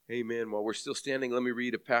Amen. While we're still standing, let me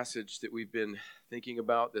read a passage that we've been thinking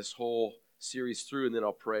about this whole series through, and then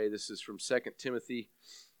I'll pray. This is from 2 Timothy.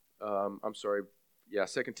 2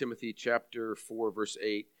 Timothy chapter 4, verse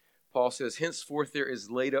 8. Paul says, "Henceforth there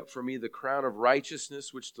is laid up for me the crown of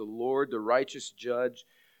righteousness, which the Lord, the righteous judge,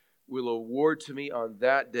 will award to me on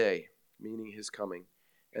that day," meaning his coming,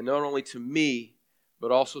 "and not only to me,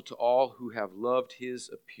 but also to all who have loved his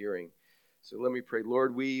appearing." So let me pray.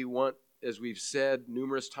 Lord, we want, as we've said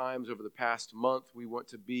numerous times over the past month, we want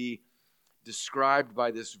to be described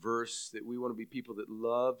by this verse, that we want to be people that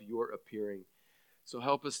love your appearing. So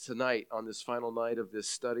help us tonight on this final night of this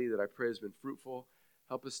study that I pray has been fruitful.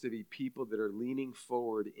 Help us to be people that are leaning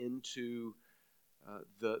forward into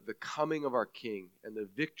the coming of our King and the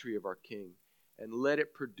victory of our King. And let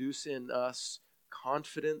it produce in us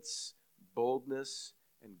confidence, boldness,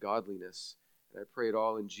 and godliness. And I pray it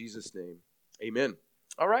all in Jesus' name. Amen.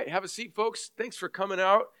 All right, have a seat, folks. Thanks for coming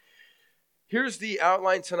out. Here's the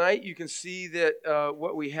outline tonight. You can see that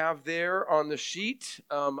what we have there on the sheet.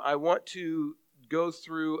 I want to go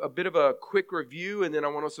through a bit of a quick review, and then I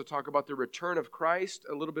want us to talk about the return of Christ,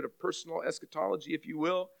 a little bit of personal eschatology, if you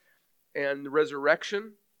will, and the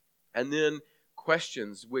resurrection, and then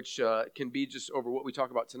questions, which can be just over what we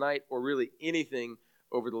talk about tonight, or really anything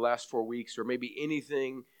over the last 4 weeks, or maybe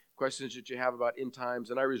anything, questions that you have about end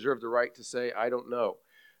times. And I reserve the right to say, I don't know.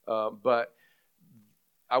 But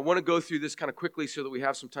I want to go through this kind of quickly so that we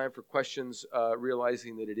have some time for questions,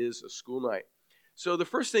 realizing that it is a school night. So the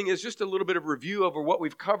first thing is just a little bit of review over what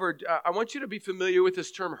we've covered. I want you to be familiar with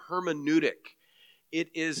this term hermeneutic.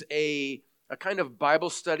 It is a kind of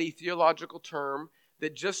Bible study theological term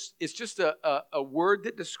that it's just a word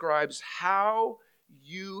that describes how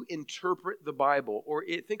you interpret the Bible. Or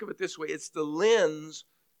think of it this way, it's the lens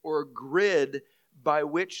or grid by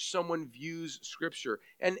which someone views Scripture.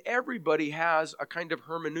 And everybody has a kind of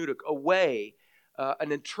hermeneutic, a way,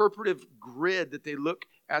 an interpretive grid that they look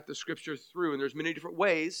at the Scripture through. And there's many different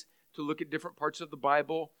ways to look at different parts of the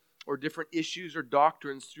Bible or different issues or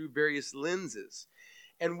doctrines through various lenses.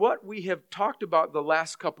 And what we have talked about the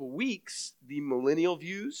last couple weeks, the millennial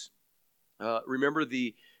views, remember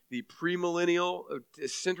the premillennial,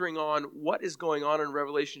 centering on what is going on in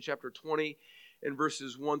Revelation chapter 20 and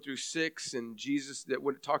verses 1 through 6, and Jesus, that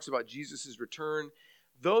when it talks about Jesus' return,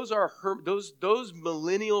 those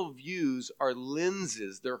millennial views are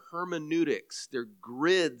lenses, they're hermeneutics, they're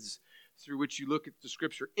grids through which you look at the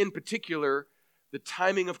Scripture. In particular, the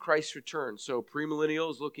timing of Christ's return. So premillennial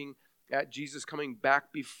is looking at Jesus coming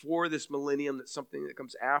back before this millennium. That's something that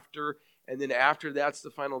comes after, and then after that's the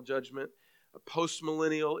final judgment. A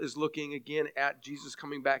postmillennial is looking again at Jesus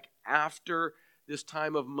coming back after this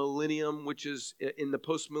time of millennium, which is in the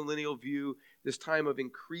postmillennial view, this time of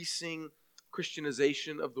increasing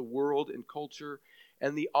Christianization of the world and culture.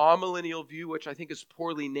 And the amillennial view, which I think is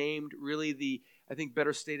poorly named, really I think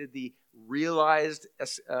better stated, the realized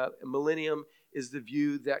millennium, is the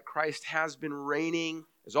view that Christ has been reigning,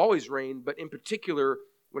 has always reigned, but in particular,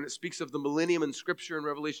 when it speaks of the millennium in Scripture in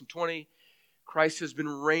Revelation 20, Christ has been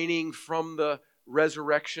reigning from the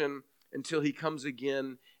resurrection until he comes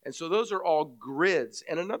again. And so those are all grids.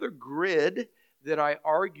 And another grid that I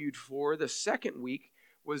argued for the second week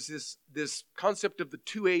was this concept of the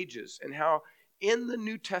two ages, and how in the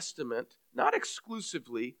New Testament, not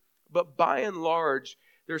exclusively, but by and large,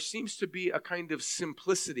 there seems to be a kind of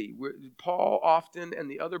simplicity. Where Paul often, and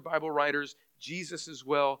the other Bible writers, Jesus as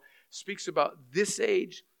well, speaks about this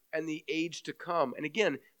age and the age to come. And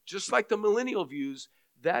again, just like the millennial views,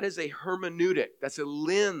 that is a hermeneutic. That's a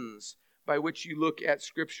lens by which you look at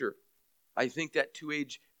Scripture. I think that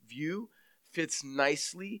two-age view fits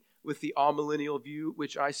nicely with the amillennial view,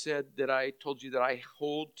 which I said that I told you that I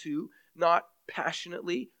hold to, not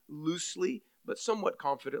passionately, loosely, but somewhat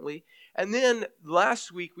confidently. And then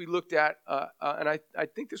last week we looked at, and I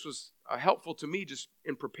think this was helpful to me just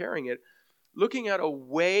in preparing it, looking at a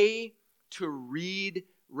way to read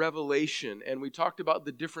Revelation. And we talked about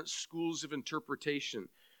the different schools of interpretation.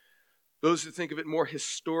 Those that think of it more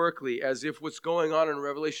historically, as if what's going on in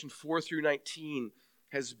Revelation 4 through 19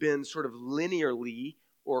 has been sort of linearly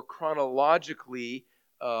or chronologically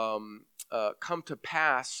come to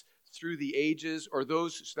pass through the ages, or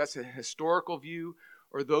those, so that's a historical view,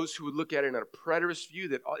 or those who would look at it in a preterist view,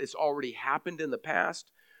 that it's already happened in the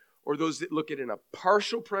past, or those that look at it in a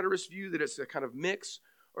partial preterist view, that it's a kind of mix,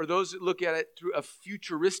 or those that look at it through a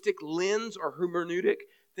futuristic lens or hermeneutic,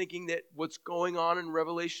 thinking that what's going on in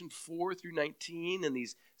Revelation 4 through 19 and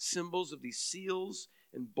these symbols of these seals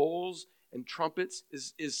and bowls and trumpets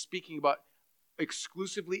is speaking about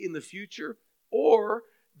exclusively in the future, or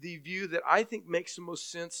the view that I think makes the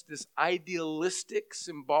most sense, this idealistic,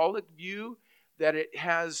 symbolic view, that it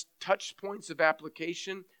has touch points of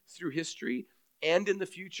application through history and in the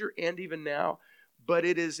future and even now. But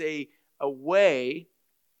it is a way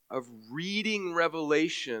of reading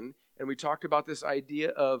Revelation, and we talked about this idea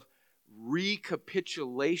of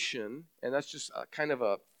recapitulation, and that's just a kind of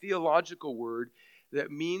a theological word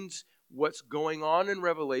that means what's going on in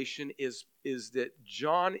Revelation is that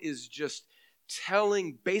John is just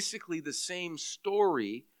telling basically the same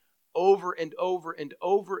story over and over and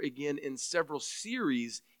over again in several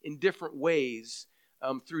series in different ways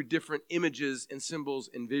through different images and symbols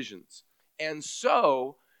and visions. And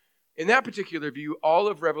so, in that particular view, all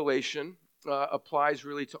of Revelation applies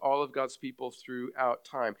really to all of God's people throughout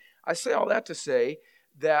time. I say all that to say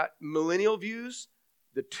that millennial views,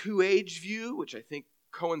 the two-age view, which I think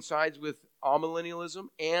coincides with amillennialism,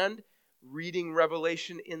 and reading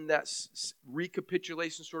Revelation in that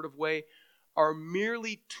recapitulation sort of way, are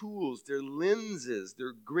merely tools. They're lenses,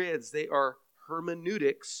 they're grids, they are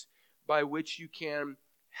hermeneutics by which you can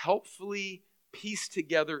helpfully piece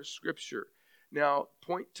together Scripture. Now,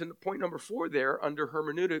 point number 4 there under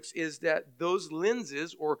hermeneutics is that those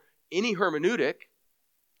lenses, or any hermeneutic,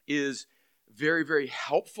 is very, very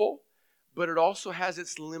helpful, but it also has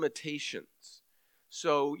its limitations.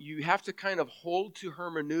 So you have to kind of hold to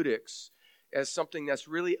hermeneutics as something that's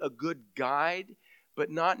really a good guide, but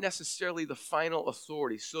not necessarily the final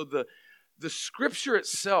authority. So the Scripture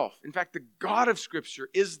itself, in fact, the God of Scripture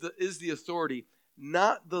is the authority,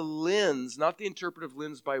 not the lens, not the interpretive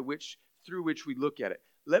lens through which we look at it.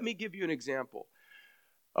 Let me give you an example.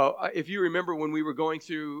 If you remember when we were going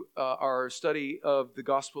through our study of the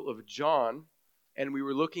Gospel of John, and we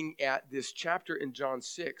were looking at this chapter in John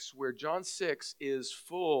 6, where John 6 is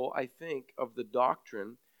full, I think, of the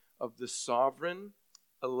doctrine of the sovereign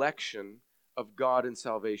election of God in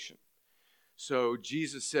salvation. So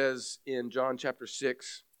Jesus says in John chapter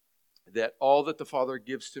 6 that all that the Father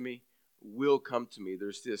gives to me will come to me.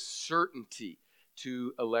 There's this certainty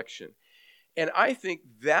to election. And I think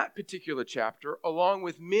that particular chapter, along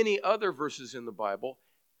with many other verses in the Bible,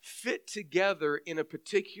 fit together in a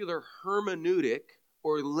particular hermeneutic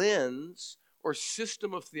or lens or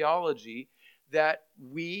system of theology that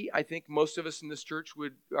I think most of us in this church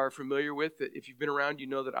are familiar with, that if you've been around, you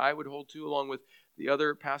know that I would hold to, along with the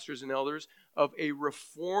other pastors and elders, of a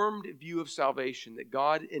reformed view of salvation, that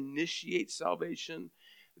God initiates salvation,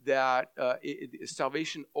 that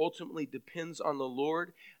salvation ultimately depends on the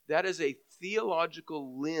Lord. That is a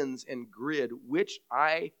theological lens and grid, which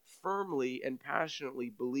I firmly and passionately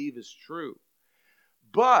believe is true.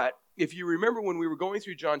 But if you remember when we were going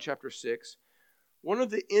through John chapter 6, one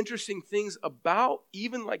of the interesting things about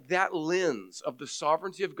even like that lens of the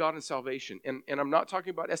sovereignty of God and salvation, and I'm not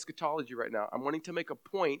talking about eschatology right now, I'm wanting to make a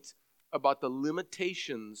point about the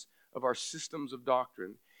limitations of our systems of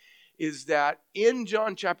doctrine, is that in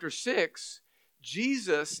John chapter 6,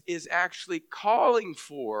 Jesus is actually calling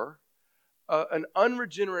for an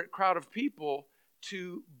unregenerate crowd of people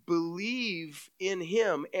to believe in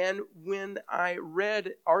him. And when I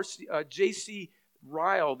read J.C.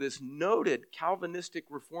 Ryle, this noted Calvinistic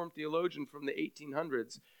Reformed theologian from the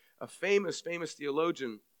 1800s, a famous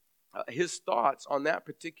theologian, his thoughts on that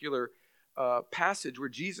particular passage where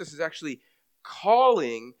Jesus is actually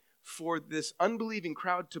calling for this unbelieving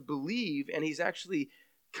crowd to believe, and he's actually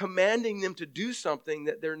commanding them to do something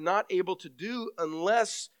that they're not able to do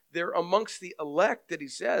unless they're amongst the elect that he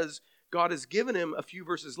says God has given him a few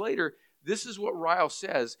verses later. This is what Ryle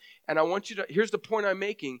says, and I want you to, here's the point I'm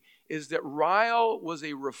making, is that Ryle was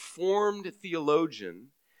a Reformed theologian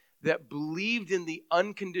that believed in the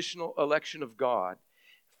unconditional election of God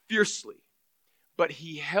fiercely, but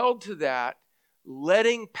he held to that,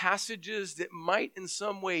 letting passages that might in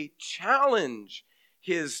some way challenge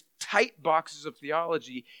his tight boxes of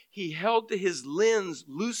theology, he held to his lens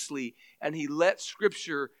loosely, and he let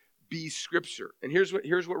Scripture be Scripture. And here's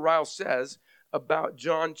what Ryle says about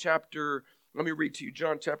John chapter, let me read to you,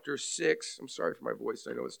 John chapter 6. I'm sorry for my voice.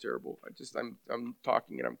 I know it's terrible. I'm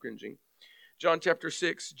talking and I'm cringing. John chapter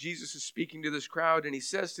 6, Jesus is speaking to this crowd, and he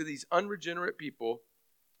says to these unregenerate people,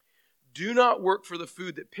 "Do not work for the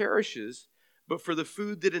food that perishes, but for the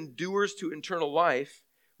food that endures to eternal life,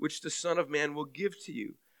 which the Son of Man will give to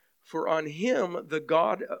you. For on him the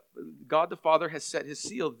God the Father has set his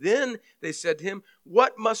seal." Then they said to him,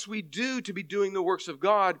 "What must we do to be doing the works of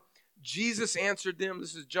God?" Jesus answered them,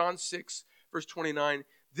 this is John 6, verse 29,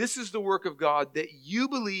 "This is the work of God, that you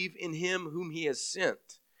believe in him whom he has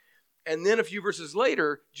sent." And then a few verses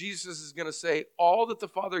later, Jesus is going to say, "All that the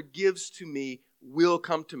Father gives to me will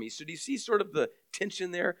come to me." So do you see sort of the tension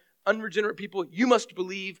there? unregenerate people, you must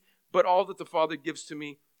believe, but all that the Father gives to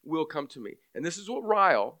me will come to me. And this is what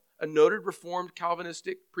Ryle, a noted Reformed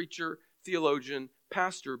Calvinistic preacher, theologian,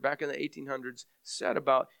 pastor back in the 1800s, said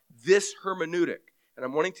about this hermeneutic. And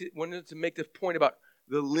I'm wanting to make this point about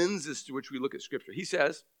the lenses through which we look at Scripture. He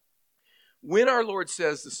says, when our Lord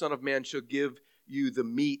says the Son of Man shall give you the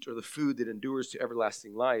meat or the food that endures to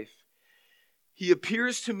everlasting life, he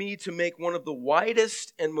appears to me to make one of the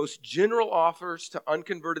widest and most general offers to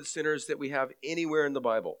unconverted sinners that we have anywhere in the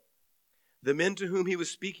Bible. The men to whom he was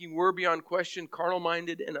speaking were beyond question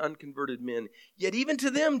carnal-minded and unconverted men. Yet even to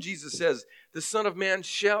them, Jesus says, the Son of Man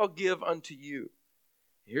shall give unto you.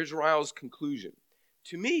 Here's Ryle's conclusion.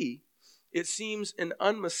 To me, it seems an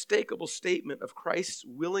unmistakable statement of Christ's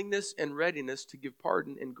willingness and readiness to give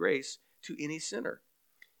pardon and grace to any sinner.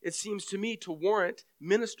 It seems to me to warrant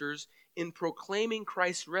ministers in proclaiming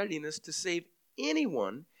Christ's readiness to save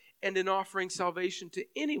anyone and in offering salvation to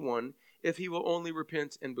anyone if he will only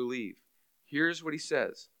repent and believe. Here's what he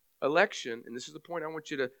says. Election, and this is the point I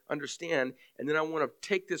want you to understand, and then I want to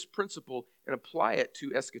take this principle and apply it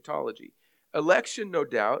to eschatology. Election, no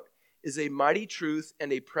doubt, is a mighty truth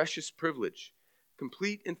and a precious privilege.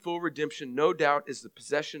 Complete and full redemption, no doubt, is the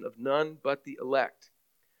possession of none but the elect.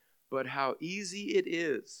 But how easy it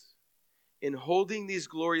is in holding these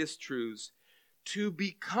glorious truths to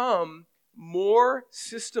become more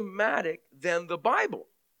systematic than the Bible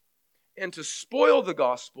and to spoil the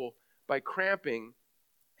gospel by cramping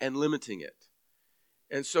and limiting it.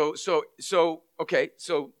 And so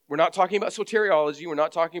we're not talking about soteriology. We're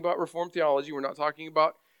not talking about Reformed theology. We're not talking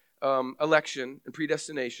about election and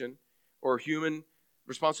predestination or human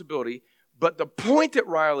responsibility. But the point that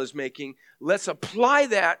Ryle is making, let's apply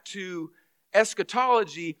that to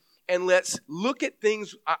eschatology and let's look at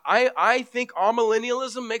things. I think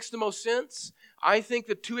amillennialism makes the most sense. I think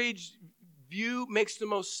the two-age view makes the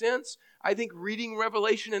most sense. I think reading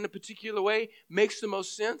Revelation in a particular way makes the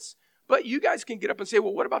most sense. But you guys can get up and say,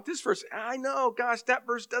 well, what about this verse? I know, gosh, that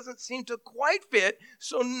verse doesn't seem to quite fit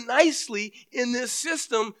so nicely in this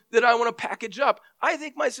system that I want to package up. I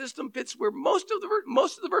think my system fits where most of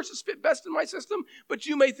the verses fit best in my system, but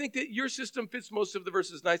you may think that your system fits most of the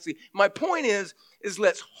verses nicely. My point is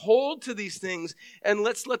let's hold to these things and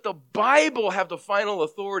let's let the Bible have the final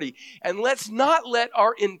authority. And let's not let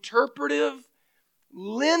our interpretive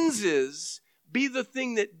lenses be the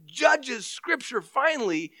thing that judges Scripture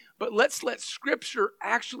finally, but let's let Scripture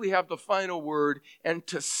actually have the final word and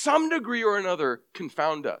to some degree or another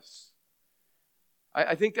confound us.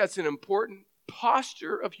 I think that's an important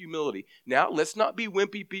posture of humility. Now, let's not be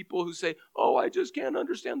wimpy people who say, oh, I just can't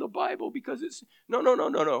understand the Bible because it's... No.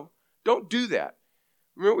 Don't do that.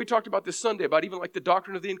 Remember we talked about this Sunday about even like the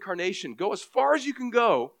doctrine of the incarnation. Go as far as you can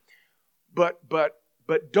go, but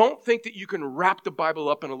don't think that you can wrap the Bible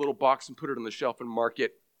up in a little box and put it on the shelf and mark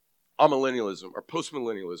it amillennialism or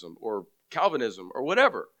postmillennialism or Calvinism or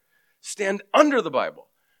whatever. Stand under the Bible,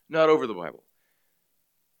 not over the Bible.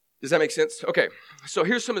 Does that make sense? Okay, so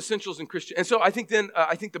here's some essentials in Christian. And so I think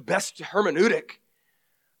the best hermeneutic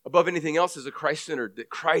above anything else is a Christ-centered, that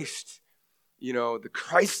Christ, the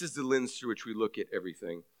Christ is the lens through which we look at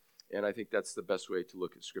everything. And I think that's the best way to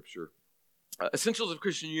look at Scripture. Essentials of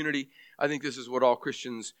Christian unity, I think this is what all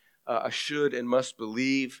Christians should and must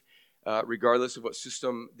believe, regardless of what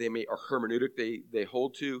system or hermeneutic they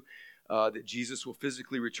hold to, that Jesus will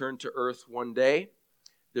physically return to earth one day.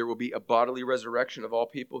 There will be a bodily resurrection of all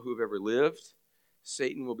people who have ever lived.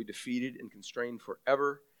 Satan will be defeated and constrained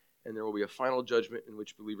forever, and there will be a final judgment in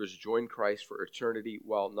which believers join Christ for eternity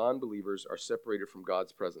while non-believers are separated from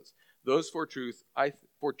God's presence. Those four truths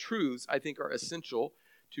I think are essential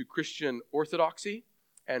to Christian orthodoxy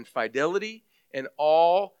and fidelity and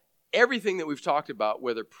everything that we've talked about,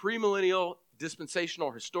 whether premillennial,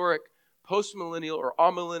 dispensational, historic, postmillennial, or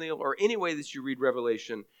amillennial, or any way that you read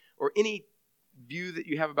Revelation, or any view that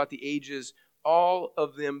you have about the ages, all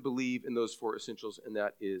of them believe in those four essentials, and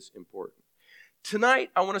that is important. Tonight,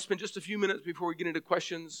 I want to spend just a few minutes before we get into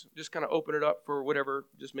questions, just kind of open it up for whatever,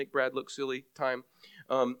 just make Brad look silly time.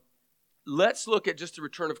 Let's look at just the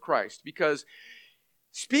return of Christ, because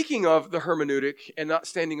speaking of the hermeneutic and not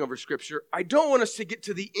standing over Scripture, I don't want us to get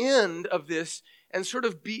to the end of this and sort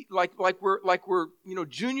of be like we're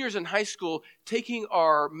juniors in high school taking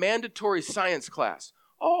our mandatory science class.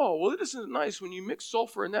 Oh, well, it isn't nice when you mix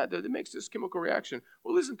sulfur and that makes this chemical reaction.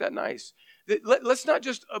 Well, isn't that nice? Let's not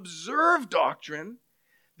just observe doctrine.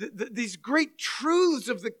 These great truths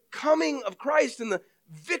of the coming of Christ and the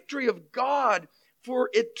victory of God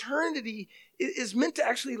for eternity is meant to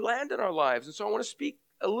actually land in our lives. And so I want to speak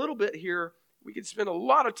a little bit here. We could spend a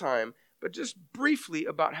lot of time, but just briefly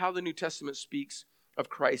about how the New Testament speaks of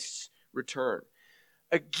Christ's return.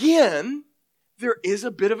 Again, there is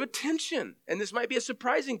a bit of a tension, and this might be a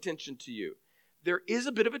surprising tension to you. There is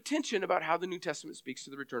a bit of a tension about how the New Testament speaks to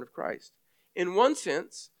the return of Christ. In one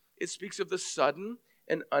sense, it speaks of the sudden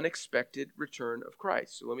and unexpected return of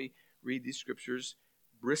Christ. So let me read these scriptures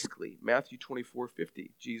briskly. Matthew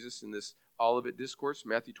 24:50. Jesus in this Olivet Discourse,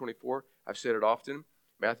 Matthew 24, I've said it often,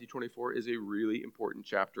 Matthew 24 is a really important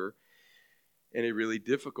chapter and a really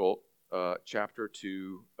difficult chapter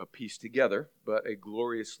to piece together, but a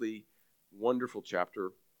gloriously wonderful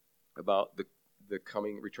chapter about the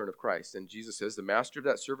coming return of Christ. And Jesus says, the master of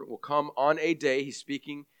that servant will come on a day, he's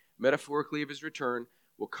speaking metaphorically of his return,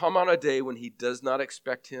 will come on a day when he does not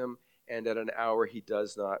expect him and at an hour he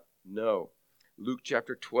does not know. Luke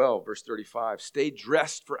chapter 12, verse 35, stay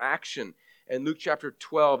dressed for action. And Luke chapter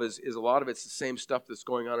 12 is a lot of it's the same stuff that's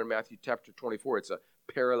going on in Matthew chapter 24. It's a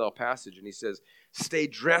parallel passage. And he says, stay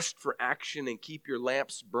dressed for action and keep your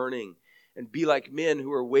lamps burning. And be like men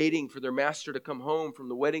who are waiting for their master to come home from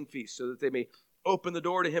the wedding feast so that they may open the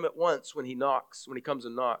door to him at once when he comes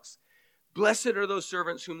and knocks. Blessed are those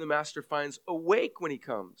servants whom the master finds awake when he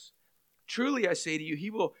comes. Truly, I say to you, he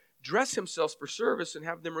will dress himself for service and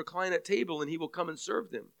have them recline at table, and he will come and serve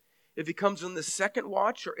them. If he comes in the second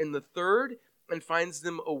watch or in the third and finds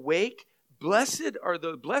them awake, blessed are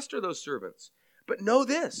those servants. But know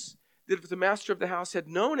this, that if the master of the house had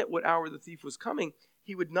known at what hour the thief was coming,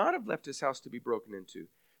 he would not have left his house to be broken into.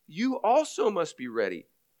 You also must be ready,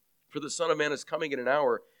 for the Son of Man is coming in an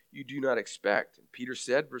hour you do not expect. And Peter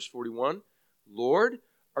said, verse 41, Lord,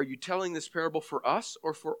 are you telling this parable for us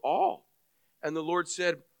or for all? And the Lord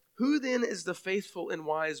said, who then is the faithful and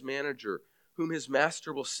wise manager, whom his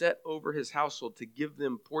master will set over his household to give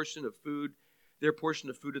them their portion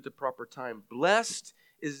of food at the proper time? Blessed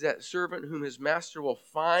is that servant whom his master will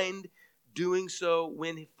find doing so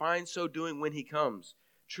when he comes.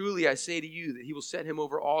 Truly I say to you that he will set him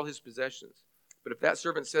over all his possessions. But if that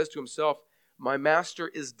servant says to himself, my master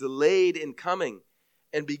is delayed in coming,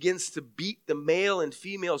 and begins to beat the male and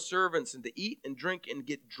female servants and to eat and drink and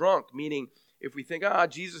get drunk, meaning if we think,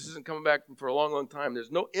 Jesus isn't coming back for a long, long time,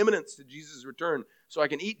 there's no imminence to Jesus' return, so I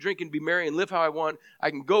can eat, drink, and be merry and live how I want.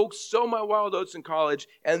 I can go sow my wild oats in college,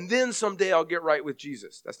 and then someday I'll get right with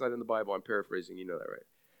Jesus. That's not in the Bible. I'm paraphrasing. You know that, right?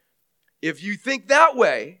 If you think that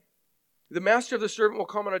way, the master of the servant will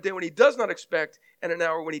come on a day when he does not expect and an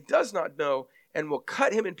hour when he does not know, and will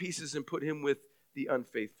cut him in pieces and put him with the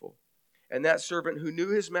unfaithful. And that servant who knew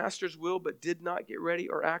his master's will but did not get ready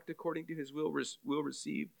or act according to his will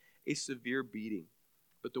receive a severe beating.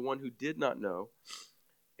 But the one who did not know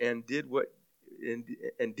and did what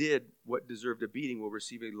deserved a beating will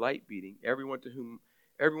receive a light beating. Everyone to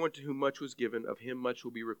whom much was given, of him much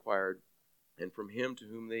will be required, and from him to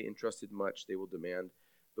whom they entrusted much, they will demand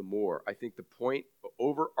the more. I think the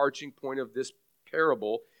overarching point of this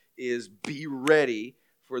parable is be ready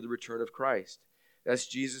for the return of Christ. That's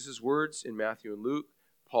Jesus' words in Matthew and Luke.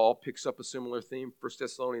 Paul picks up a similar theme, 1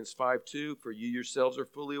 Thessalonians 5:2, for you yourselves are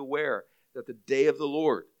fully aware that the day of the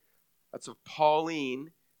Lord, that's a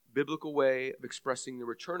Pauline biblical way of expressing the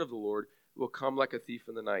return of the Lord, will come like a thief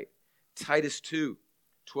in the night. Titus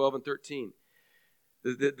 2:12 and 13.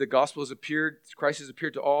 The gospel has appeared, Christ has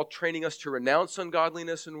appeared to all, training us to renounce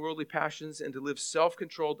ungodliness and worldly passions and to live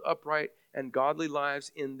self-controlled, upright, and godly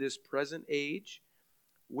lives in this present age,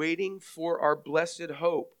 waiting for our blessed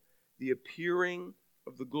hope, the appearing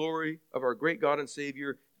of the glory of our great God and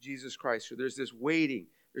Savior, Jesus Christ. So there's this waiting.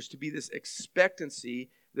 There's to be this expectancy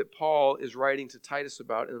that Paul is writing to Titus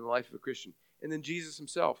about in the life of a Christian. And then Jesus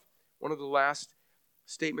himself, one of the last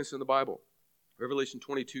statements in the Bible, Revelation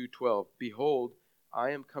 22:12, behold,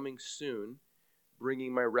 I am coming soon,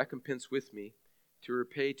 bringing my recompense with me to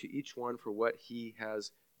repay to each one for what he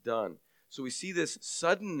has done. So we see this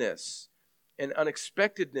suddenness and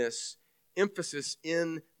unexpectedness emphasis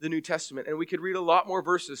in the New Testament. And we could read a lot more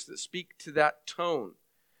verses that speak to that tone.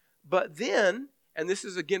 But then, and this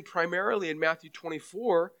is again primarily in Matthew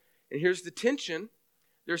 24, and here's the tension,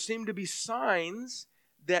 there seem to be signs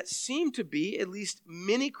that seem to be, at least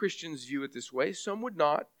many Christians view it this way, some would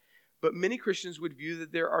not, but many Christians would view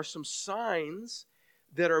that there are some signs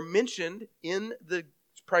that are mentioned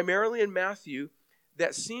primarily in Matthew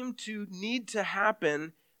that seem to need to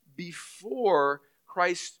happen before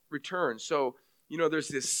Christ returns. So, there's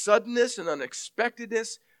this suddenness and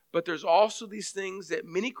unexpectedness, but there's also these things that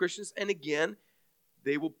many Christians, and again,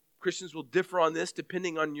 Christians will differ on this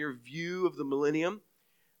depending on your view of the millennium,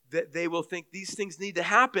 that they will think these things need to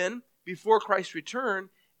happen before Christ's return,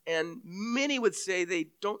 and many would say they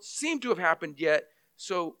don't seem to have happened yet.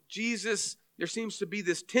 So Jesus, there seems to be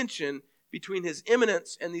this tension between his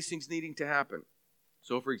imminence and these things needing to happen.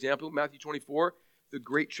 So, for example, Matthew 24, the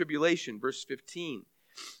Great Tribulation, verse 15.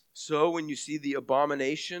 So when you see the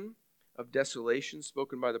abomination of desolation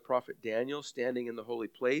spoken by the prophet Daniel standing in the holy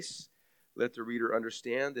place, let the reader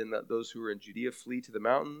understand, and let those who are in Judea flee to the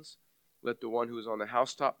mountains. Let the one who is on the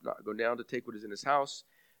housetop not go down to take what is in his house,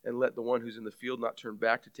 and let the one who's in the field not turn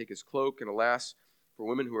back to take his cloak. And alas, for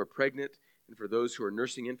women who are pregnant, and for those who are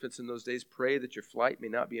nursing infants in those days, pray that your flight may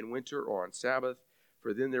not be in winter or on Sabbath,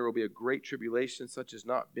 for then there will be a great tribulation, such as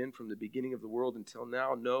not been from the beginning of the world until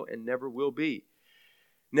now, no, and never will be.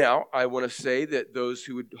 Now, I want to say that those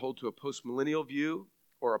who would hold to a postmillennial view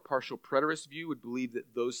or a partial preterist view would believe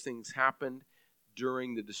that those things happened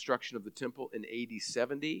during the destruction of the temple in AD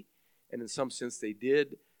 70, and in some sense they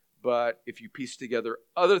did. But if you piece together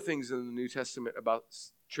other things in the New Testament about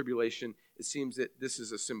tribulation, it seems that this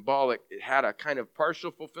is a symbolic. It had a kind of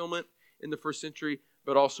partial fulfillment in the first century,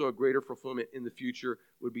 but also a greater fulfillment in the future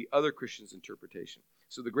would be other Christians' interpretation.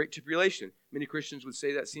 So the Great Tribulation, many Christians would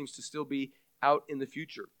say that seems to still be out in the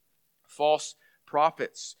future. False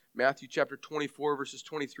prophets, Matthew chapter 24, verses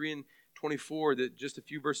 23 and 24, that just a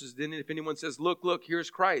few verses in it, if anyone says, look,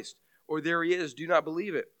 here's Christ, or there he is, do not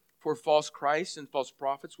believe it. For false Christs and false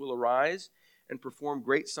prophets will arise and perform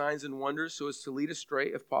great signs and wonders so as to lead astray,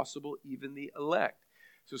 if possible, even the elect.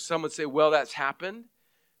 So some would say, well, that's happened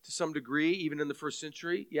to some degree, even in the first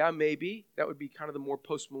century. Yeah, maybe. That would be kind of the more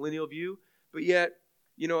post-millennial view. But yet,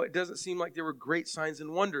 it doesn't seem like there were great signs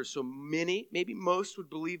and wonders. So many, maybe most, would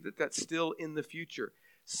believe that that's still in the future.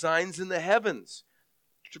 Signs in the heavens.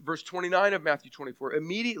 Verse 29 of Matthew 24.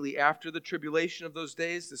 Immediately after the tribulation of those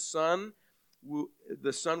days, the sun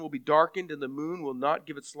will be darkened, and the moon will not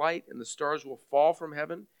give its light, and the stars will fall from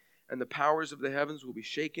heaven, and the powers of the heavens will be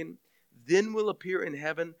shaken. Then will appear in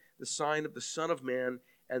heaven the sign of the Son of Man,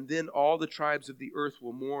 and then all the tribes of the earth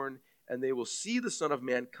will mourn, and they will see the Son of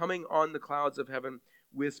Man coming on the clouds of heaven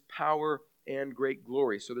with power and great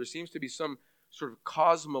glory. So there seems to be some sort of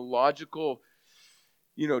cosmological,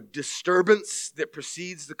 disturbance that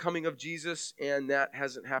precedes the coming of Jesus, and that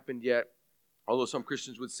hasn't happened yet. Although some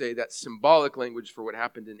Christians would say that's symbolic language for what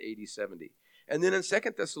happened in AD 70. And then in 2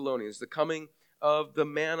 Thessalonians, the coming of the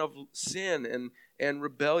man of sin and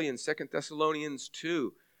rebellion, 2 Thessalonians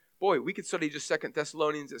 2. Boy, we could study just 2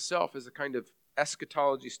 Thessalonians itself as a kind of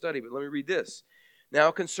eschatology study, but let me read this.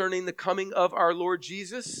 Now concerning the coming of our Lord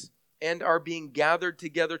Jesus and our being gathered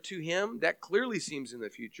together to him, that clearly seems in the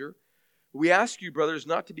future. We ask you, brothers,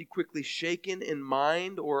 not to be quickly shaken in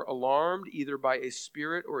mind or alarmed, either by a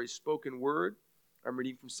spirit or a spoken word. I'm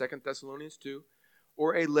reading from 2 Thessalonians 2.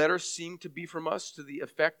 Or a letter seemed to be from us to the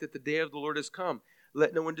effect that the day of the Lord has come.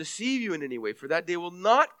 Let no one deceive you in any way, for that day will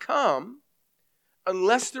not come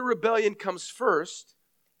unless the rebellion comes first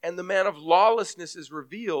and the man of lawlessness is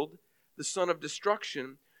revealed, the son of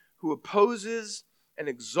destruction, who opposes and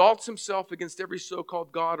exalts himself against every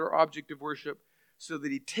so-called God or object of worship, so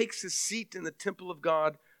that he takes his seat in the temple of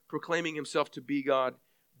God, proclaiming himself to be God.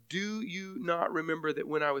 Do you not remember that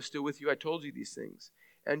when I was still with you, I told you these things?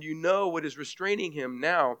 And you know what is restraining him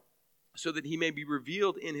now, so that he may be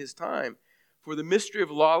revealed in his time. For the mystery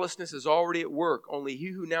of lawlessness is already at work. Only he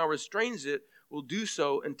who now restrains it will do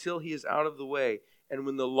so until he is out of the way. And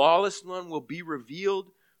when the lawless one will be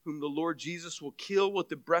revealed, whom the Lord Jesus will kill with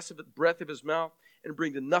the breath of his mouth and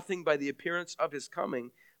bring to nothing by the appearance of his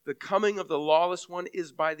coming, the coming of the lawless one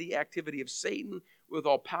is by the activity of Satan, with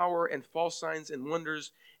all power and false signs and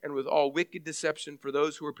wonders, and with all wicked deception for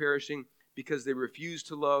those who are perishing, because they refuse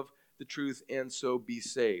to love the truth and so be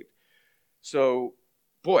saved. So,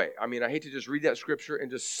 boy, I hate to just read that scripture and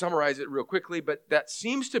just summarize it real quickly, but that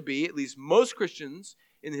seems to be, at least most Christians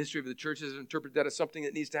in the history of the church, has interpreted that as something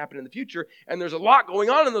that needs to happen in the future. And there's a lot going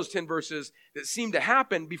on in those 10 verses that seem to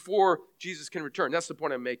happen before Jesus can return. That's the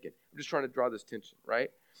point I'm making. I'm just trying to draw this tension, right?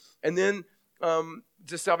 And then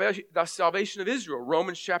the salvation of Israel,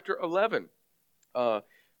 Romans chapter 11. Of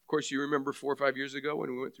course, you remember 4 or 5 years ago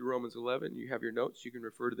when we went through Romans 11. You have your notes. You can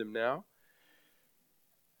refer to them now.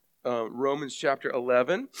 Romans chapter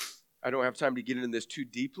 11. I don't have time to get into this too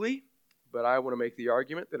deeply, but I want to make the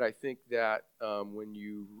argument that I think that when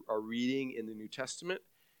you are reading in the New Testament,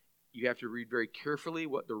 you have to read very carefully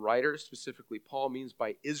what the writer, specifically Paul, means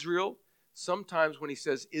by Israel. Sometimes when he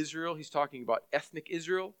says Israel, he's talking about ethnic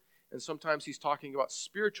Israel, and sometimes he's talking about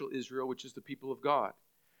spiritual Israel, which is the people of God.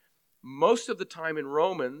 Most of the time in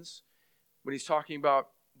Romans, when he's talking about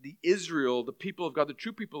the Israel, the people of God, the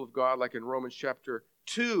true people of God, like in Romans chapter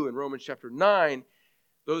 2 and Romans chapter 9,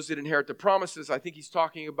 those that inherit the promises, I think he's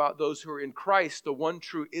talking about those who are in Christ, the one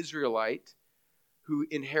true Israelite who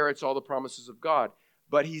inherits all the promises of God.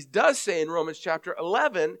 But he does say in Romans chapter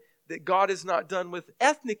 11 that God is not done with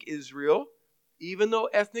ethnic Israel, even though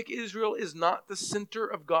ethnic Israel is not the center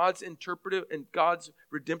of God's interpretive and God's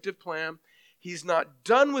redemptive plan, he's not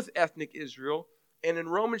done with ethnic Israel. And in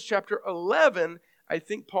Romans chapter 11, I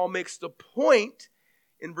think Paul makes the point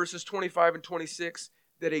in verses 25 and 26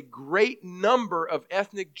 that a great number of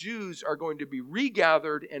ethnic Jews are going to be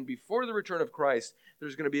regathered, and before the return of Christ,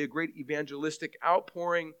 there's going to be a great evangelistic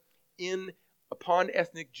outpouring upon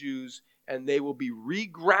ethnic Jews, and they will be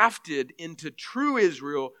regrafted into true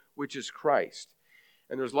Israel, which is Christ.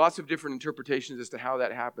 And there's lots of different interpretations as to how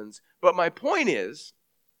that happens. But my point is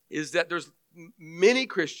that there's many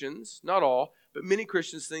Christians, not all, but many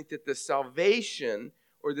Christians think that the salvation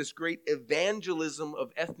or this great evangelism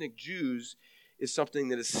of ethnic Jews is something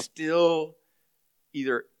that is still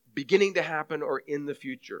either beginning to happen or in the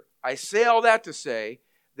future. I say all that to say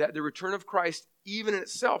that the return of Christ, even in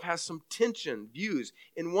itself, has some tension views.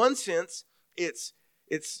 In one sense, it's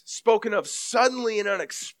spoken of suddenly and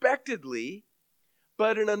unexpectedly,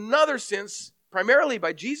 but in another sense, primarily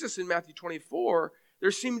by Jesus in Matthew 24,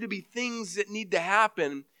 there seem to be things that need to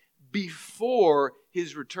happen before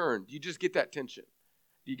his return. Do you just get that tension?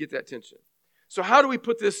 Do you get that tension? So how do we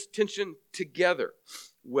put this tension together?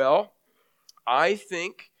 Well, I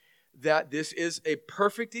think that this is a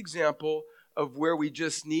perfect example of where we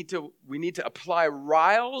need to apply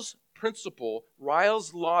Ryle's principle,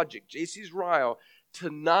 Ryle's logic, J.C.'s Ryle, to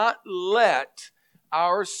not let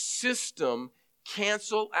our system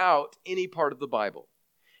cancel out any part of the Bible.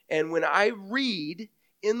 And when I read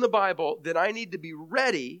in the Bible that I need to be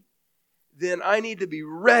ready, then I need to be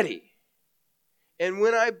ready. And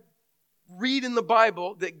when I read in the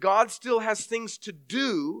Bible that God still has things to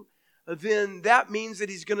do, then that means that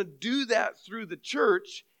he's going to do that through the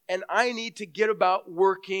church, and I need to get about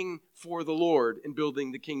working for the Lord and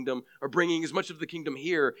building the kingdom or bringing as much of the kingdom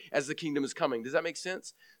here as the kingdom is coming. Does that make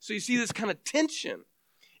sense? So you see this kind of tension.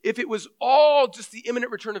 If it was all just the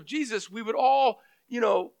imminent return of Jesus, we would all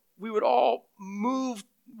move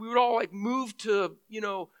to,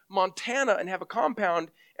 Montana and have a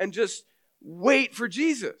compound and just wait for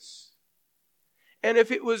Jesus. And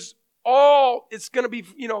if it was it's going to be,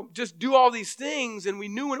 just do all these things and we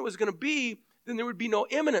knew when it was going to be, then there would be no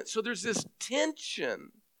imminence. So there's this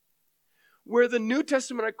tension where the New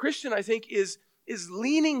Testament Christian, I think, is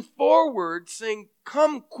leaning forward saying,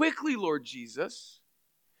 come quickly, Lord Jesus,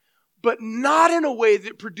 but not in a way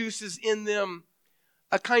that produces in them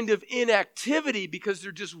a kind of inactivity because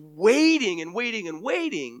they're just waiting and waiting and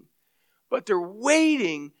waiting, but they're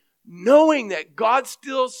waiting knowing that God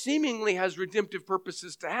still seemingly has redemptive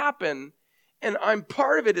purposes to happen, and I'm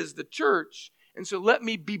part of it as the church, and so let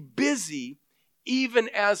me be busy even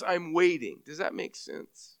as I'm waiting. Does that make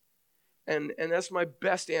sense? And that's my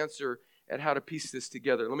best answer at how to piece this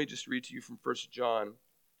together. Let me just read to you from 1 John,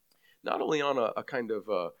 not only on a kind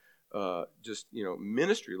of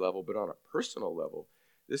ministry level, but on a personal level.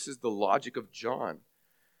 This is the logic of John.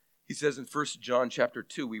 He says in 1 John chapter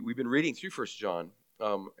 2, we've been reading through 1 John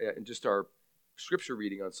in just our scripture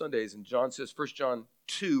reading on Sundays, and John says, 1 John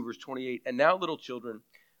 2, verse 28, and now, little children,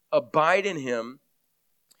 abide in him,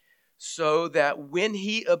 so that when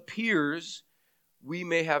he appears, we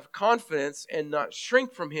may have confidence and not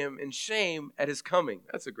shrink from him in shame at his coming.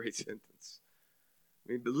 That's a great sentence.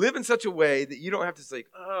 I mean, live in such a way that you don't have to say,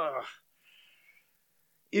 ugh.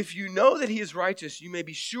 If you know that he is righteous, you may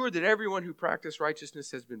be sure that everyone who practices righteousness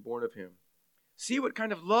has been born of him. See what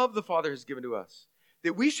kind of love the Father has given to us,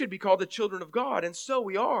 that we should be called the children of God, and so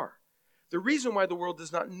we are. The reason why the world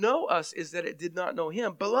does not know us is that it did not know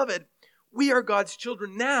him. Beloved, we are God's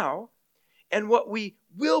children now, and what we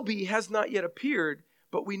will be has not yet appeared,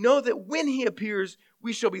 but we know that when he appears,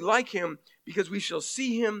 we shall be like him, because we shall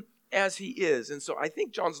see him as he is. And so I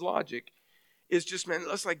think John's logic is just, man,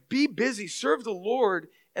 let's be busy, serve the Lord,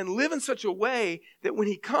 and live in such a way that when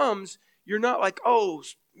he comes, you're not like, oh,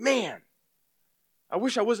 man, I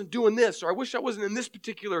wish I wasn't doing this, or I wish I wasn't in this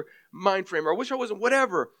particular mind frame, or I wish I wasn't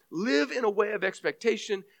whatever. Live in a way of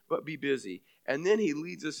expectation, but be busy. And then he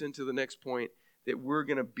leads us into the next point, that we're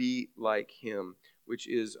going to be like him, which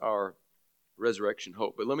is our resurrection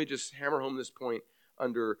hope. But let me just hammer home this point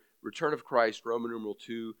under return of Christ, Roman numeral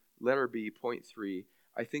 2, letter B, point 3.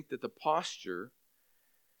 I think that the posture,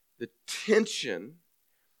 the tension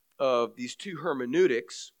of these two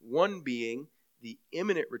hermeneutics, one being the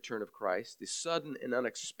imminent return of Christ, the sudden and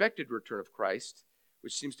unexpected return of Christ,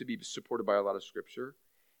 which seems to be supported by a lot of Scripture,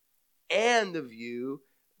 and the view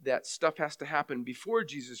that stuff has to happen before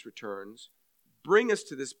Jesus returns, bring us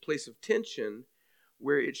to this place of tension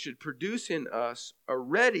where it should produce in us a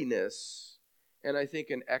readiness and I think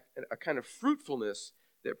a kind of fruitfulness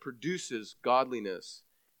that produces godliness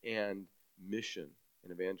and mission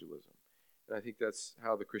and evangelism. And I think that's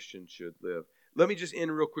how the Christian should live. Let me just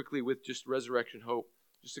end real quickly with just resurrection hope,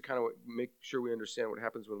 just to kind of make sure we understand what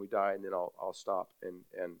happens when we die, and then I'll stop and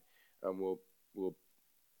we'll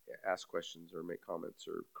ask questions or make comments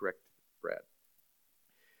or correct Brad.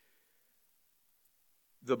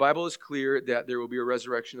 The Bible is clear that there will be a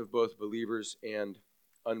resurrection of both believers and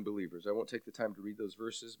unbelievers. I won't take the time to read those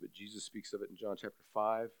verses, but Jesus speaks of it in John chapter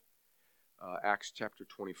 5, Acts chapter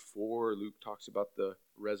 24. Luke talks about the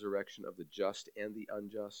resurrection of the just and the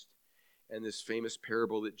unjust. And this famous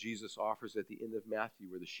parable that Jesus offers at the end of Matthew,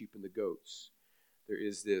 where the sheep and the goats. There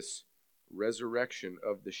is this resurrection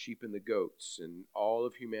of the sheep and the goats, and all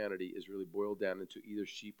of humanity is really boiled down into either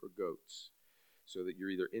sheep or goats. So that you're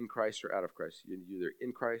either in Christ or out of Christ. You're either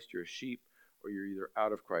in Christ, you're a sheep, or you're either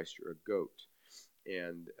out of Christ, you're a goat.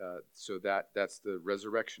 And so that's the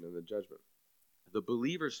resurrection and the judgment. The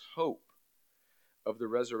believer's hope of the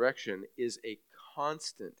resurrection is a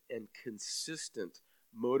constant and consistent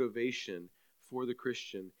motivation for the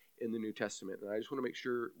Christian in the New Testament. And I just want to make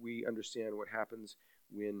sure we understand what happens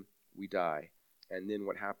when we die, and then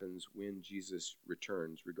what happens when Jesus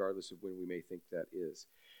returns, regardless of when we may think that is.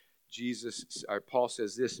 Paul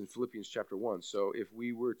says this in Philippians chapter 1. So if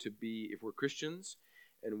we're Christians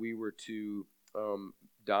and we were to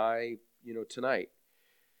die, tonight,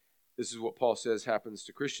 this is what Paul says happens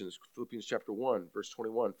to Christians. Philippians chapter 1, verse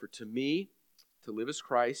 21. For to me, to live is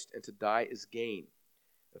Christ, and to die is gain.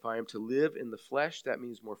 If I am to live in the flesh, that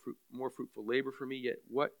means more fruitful labor for me. Yet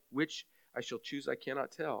which I shall choose, I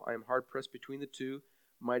cannot tell. I am hard pressed between the two.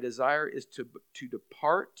 My desire is to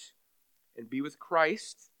depart and be with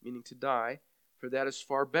Christ, meaning to die, for that is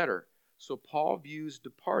far better. So Paul views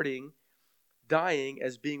dying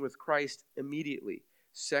as being with Christ immediately.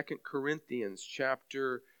 2 Corinthians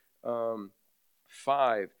chapter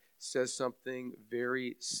 5 says something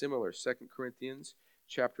very similar. 2 Corinthians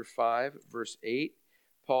chapter 5, verse 8,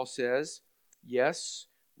 Paul says, yes,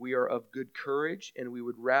 we are of good courage, and we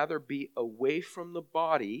would rather be away from the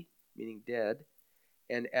body, meaning dead,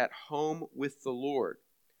 and at home with the Lord.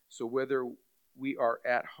 So whether we are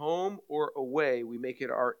at home or away, we make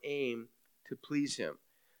it our aim to please him.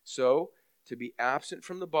 So to be absent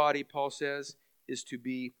from the body, Paul says, is to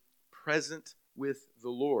be present with the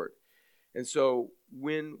Lord. And so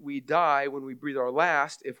when we die, when we breathe our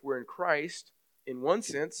last, if we're in Christ, in one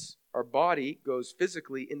sense, our body goes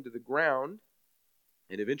physically into the ground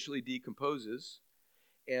and eventually decomposes,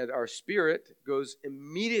 and our spirit goes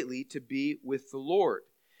immediately to be with the Lord.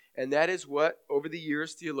 And that is what, over the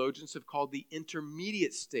years, theologians have called the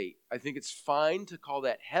intermediate state. I think it's fine to call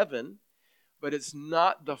that heaven, but it's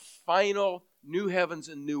not the final new heavens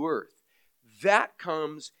and new earth. That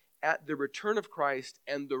comes at the return of Christ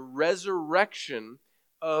and the resurrection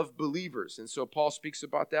of believers. And so Paul speaks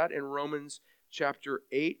about that in Romans chapter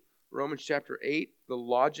 8. Romans chapter 8, the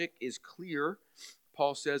logic is clear.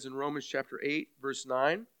 Paul says in Romans chapter 8, verse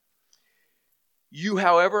 9, you,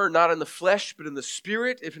 however, are not in the flesh, but in the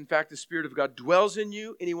Spirit, if in fact the Spirit of God dwells in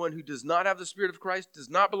you. Anyone who does not have the Spirit of Christ does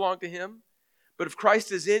not belong to him. But if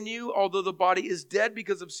Christ is in you, although the body is dead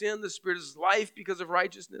because of sin, the Spirit is life because of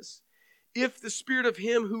righteousness. If the Spirit of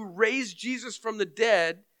him who raised Jesus from the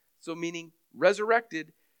dead, so meaning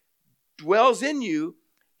resurrected, dwells in you,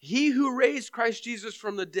 he who raised Christ Jesus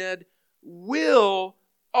from the dead will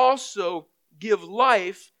also give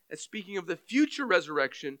life, as speaking of the future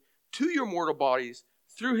resurrection, to your mortal bodies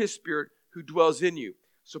through his Spirit who dwells in you.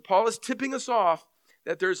 So Paul is tipping us off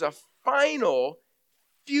that there's a final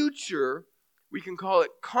future, we can call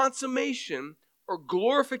it consummation or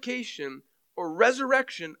glorification or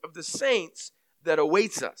resurrection of the saints that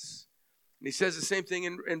awaits us. And he says the same thing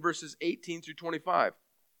in verses 18 through 25.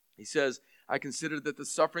 He says, I consider that the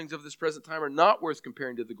sufferings of this present time are not worth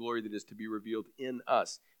comparing to the glory that is to be revealed in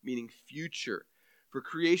us, meaning future. For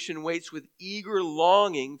creation waits with eager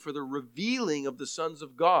longing for the revealing of the sons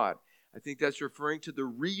of God. I think that's referring to the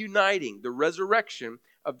reuniting, the resurrection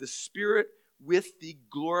of the Spirit with the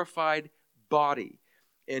glorified body.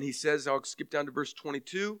 And he says, I'll skip down to verse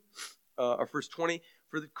 22, or verse 20.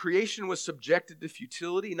 For the creation was subjected to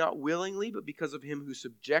futility, not willingly, but because of him who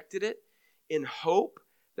subjected it, in hope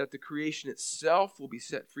that the creation itself will be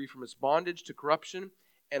set free from its bondage to corruption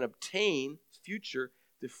and obtain, future,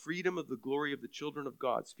 the freedom of the glory of the children of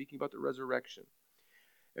God, speaking about the resurrection.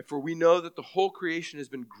 And for we know that the whole creation has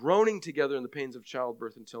been groaning together in the pains of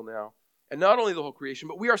childbirth until now. And not only the whole creation,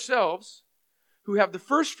 but we ourselves, who have the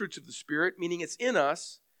first fruits of the Spirit, meaning it's in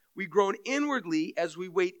us, we groan inwardly as we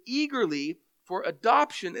wait eagerly for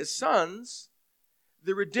adoption as sons,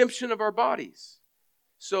 the redemption of our bodies.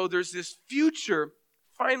 So there's this future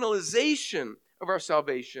finalization of our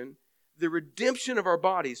salvation the redemption of our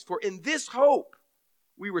bodies. For in this hope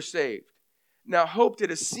we were saved. Now hope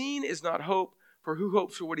that is seen is not hope, for who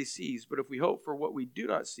hopes for what he sees? But if we hope for what we do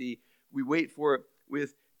not see, we wait for it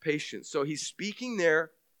with patience. So he's speaking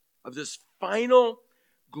there of this final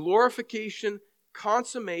glorification,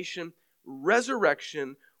 consummation,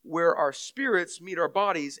 resurrection, where our spirits meet our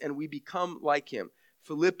bodies and we become like him.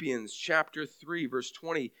 Philippians chapter 3, verse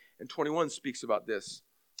 20 and 21 speaks about this.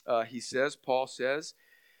 Paul says,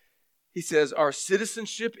 our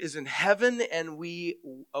citizenship is in heaven, and we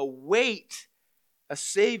await a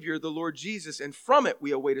Savior, the Lord Jesus. And from it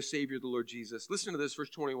we await a Savior, the Lord Jesus. Listen to this, verse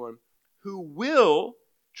 21. Who will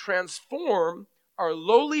transform our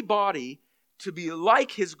lowly body to be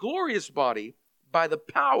like his glorious body by the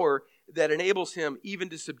power that enables him even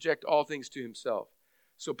to subject all things to himself.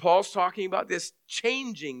 So Paul's talking about this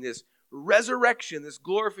changing, this resurrection, this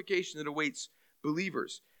glorification that awaits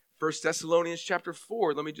believers. 1 Thessalonians chapter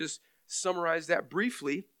 4, let me just summarize that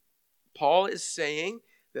briefly. Paul is saying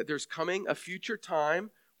that there's coming a future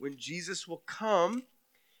time when Jesus will come,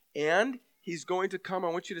 and he's going to come. I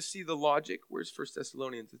want you to see the logic. Where's 1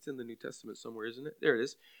 Thessalonians? It's in the New Testament somewhere, isn't it? There it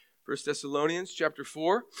is. 1 Thessalonians chapter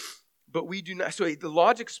 4. But we do not. So the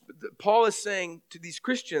logic, Paul is saying to these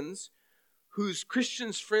Christians whose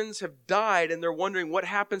Christians' friends have died, and they're wondering what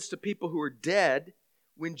happens to people who are dead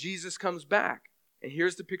when Jesus comes back. And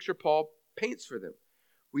here's the picture Paul paints for them.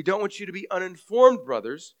 We don't want you to be uninformed,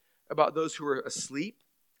 brothers, about those who are asleep,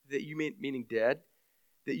 that you may, meaning dead,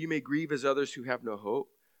 that you may grieve as others who have no hope.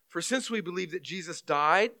 For since we believe that Jesus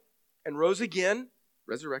died and rose again,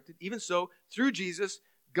 resurrected, even so, through Jesus,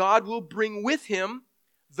 God will bring with him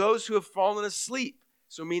those who have fallen asleep.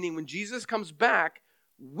 So meaning when Jesus comes back,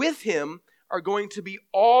 with him are going to be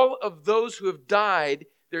all of those who have died,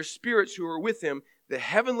 their spirits who are with him. The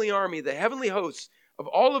heavenly army, the heavenly hosts of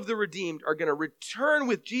all of the redeemed are going to return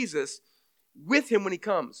with Jesus, with him when he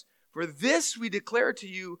comes. For this we declare to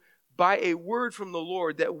you by a word from the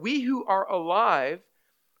Lord, that we who are alive,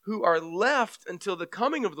 who are left until the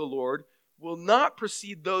coming of the Lord, will not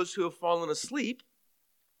precede those who have fallen asleep.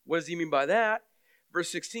 What does he mean by that? Verse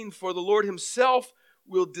 16, for the Lord himself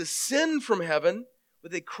will descend from heaven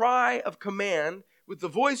with a cry of command, with the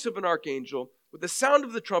voice of an archangel, with the sound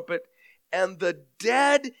of the trumpet, and the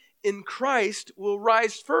dead in Christ will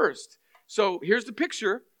rise first. So here's the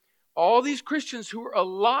picture. All these Christians who are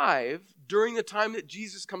alive during the time that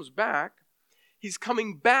Jesus comes back, he's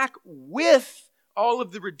coming back with all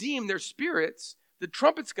of the redeemed, their spirits. The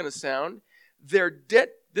trumpet's going to sound. They're dead.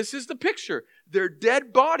 This is the picture. Their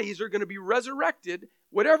dead bodies are going to be resurrected,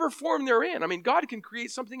 whatever form they're in. I mean, God can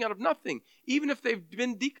create something out of nothing. Even if they've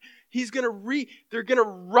been, they're going to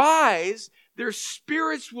rise. Their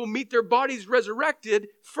spirits will meet their bodies resurrected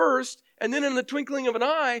first, and then in the twinkling of an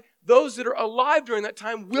eye, those that are alive during that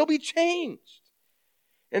time will be changed.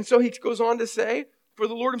 And so he goes on to say, for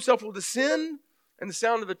the Lord himself will descend, and the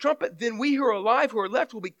sound of the trumpet, then we who are alive, who are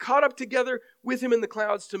left, will be caught up together with him in the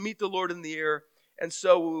clouds to meet the Lord in the air, and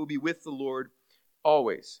so we will be with the Lord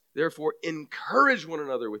always. Therefore, encourage one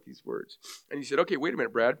another with these words. And he said, okay, wait a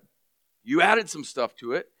minute, Brad. You added some stuff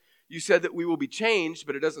to it. You said that we will be changed,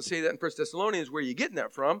 but it doesn't say that in 1 Thessalonians. Where are you getting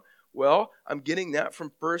that from? Well, I'm getting that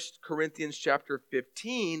from 1 Corinthians chapter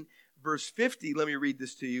 15, verse 50. Let me read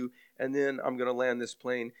this to you, and then I'm going to land this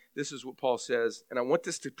plane. This is what Paul says, and I want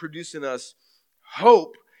this to produce in us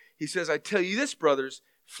hope. He says, I tell you this, brothers,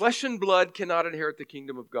 flesh and blood cannot inherit the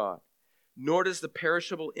kingdom of God, nor does the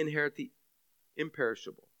perishable inherit the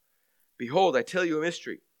imperishable. Behold, I tell you a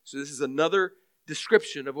mystery. So this is another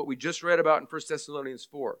description of what we just read about in 1 Thessalonians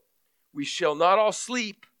 4. We shall not all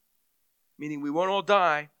sleep, meaning we won't all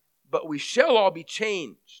die, but we shall all be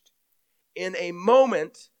changed in a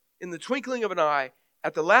moment, in the twinkling of an eye,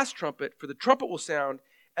 at the last trumpet, for the trumpet will sound,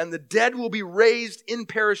 and the dead will be raised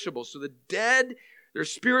imperishable. So the dead, their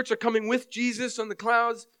spirits are coming with Jesus on the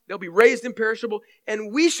clouds. They'll be raised imperishable,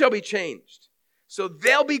 and we shall be changed. So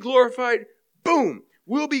they'll be glorified. Boom.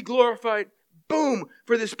 We'll be glorified. Boom.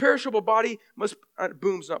 For this perishable body must...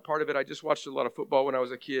 boom's not part of it. I just watched a lot of football when I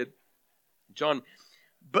was a kid. John.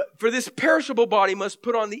 But for this perishable body must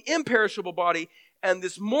put on the imperishable body, and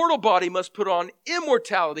this mortal body must put on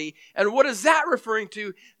immortality. And what is that referring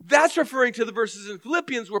to? That's referring to the verses in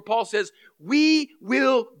Philippians where Paul says, we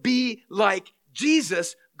will be like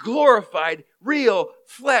Jesus, glorified, real,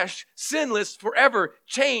 flesh, sinless, forever,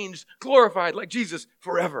 changed, glorified like Jesus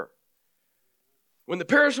forever. When the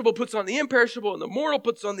perishable puts on the imperishable and the mortal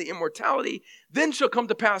puts on the immortality, then shall come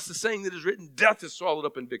to pass the saying that is written, death is swallowed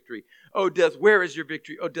up in victory. O death, where is your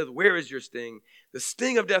victory? O death, where is your sting? The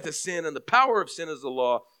sting of death is sin, and the power of sin is the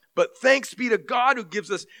law. But thanks be to God who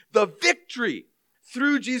gives us the victory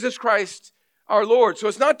through Jesus Christ our Lord. So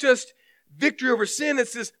it's not just victory over sin,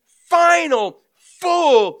 it's this final,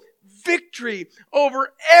 full victory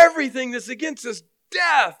over everything that's against us.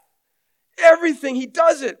 Death. Everything. He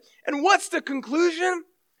does it. And what's the conclusion?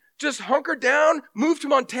 Just hunker down, move to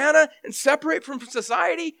Montana, and separate from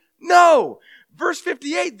society? No. Verse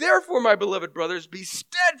 58, therefore, my beloved brothers, be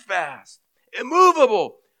steadfast,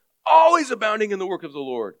 immovable, always abounding in the work of the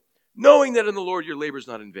Lord, knowing that in the Lord your labor is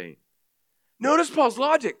not in vain. Notice Paul's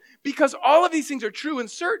logic. Because all of these things are true and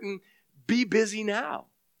certain, be busy now.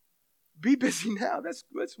 Be busy now. That's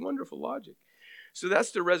wonderful logic. So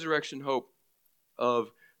that's the resurrection hope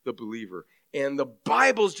of the believer. And the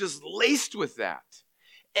Bible's just laced with that.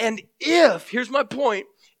 And here's my point,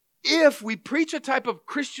 if we preach a type of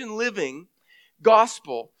Christian living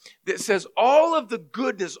gospel that says all of the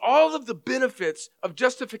goodness, all of the benefits of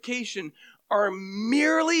justification are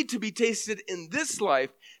merely to be tasted in this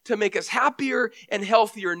life to make us happier and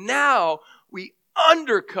healthier now, we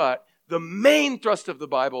undercut the main thrust of the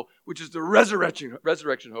Bible, which is the resurrection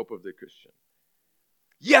hope of the Christian.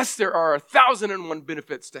 Yes, there are 1,001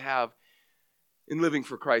 benefits to have in living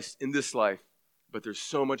for Christ in this life, but there's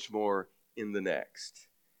so much more in the next.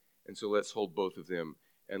 And so let's hold both of them,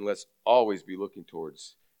 and let's always be looking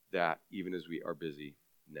towards that, even as we are busy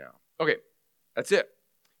now. Okay, that's it.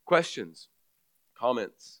 Questions,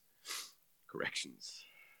 comments, corrections.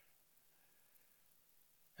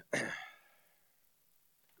 Go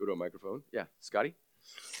to a microphone. Yeah, Scotty?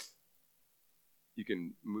 You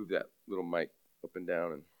can move that little mic up and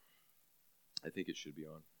down, and I think it should be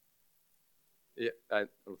on. Yeah, I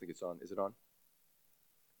don't think it's on. Is it on?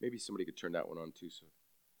 Maybe somebody could turn that one on too. So,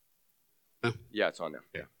 yeah, it's on now.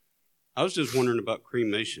 Yeah. I was just wondering about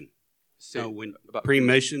cremation. About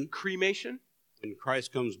cremation? Cremation? When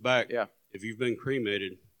Christ comes back, yeah. If you've been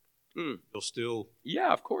cremated, you'll still...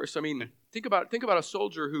 Yeah, of course. I mean, think about a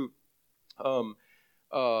soldier who,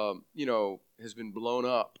 has been blown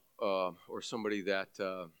up, or somebody that,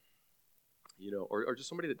 or just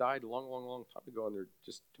somebody that died a long, long, long time ago, and they're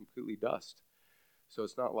just completely dust. So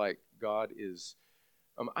it's not like God is.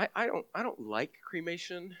 I don't like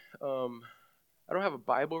cremation. I don't have a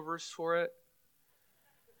Bible verse for it,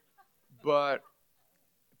 but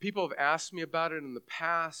people have asked me about it in the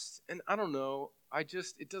past, and I don't know.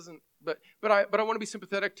 It doesn't. But I want to be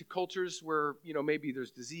sympathetic to cultures where maybe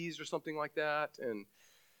there's disease or something like that, and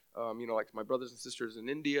like my brothers and sisters in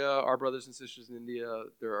India, our brothers and sisters in India,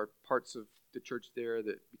 there are parts of the church there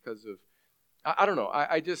that because of I don't know.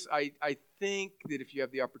 I think that if you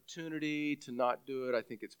have the opportunity to not do it, I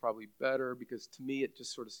think it's probably better, because to me it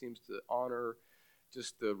just sort of seems to honor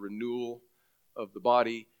just the renewal of the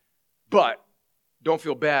body. But don't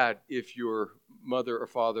feel bad if your mother or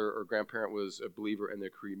father or grandparent was a believer and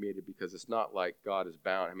they're cremated, because it's not like God is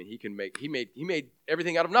bound. I mean, he made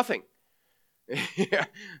everything out of nothing. Yeah.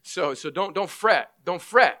 So don't fret. Don't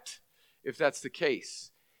fret if that's the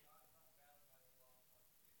case.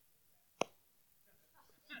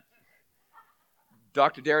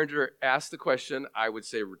 Dr. Derringer asked the question, I would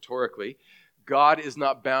say rhetorically, God is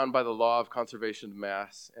not bound by the law of conservation of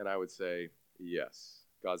mass, and I would say yes,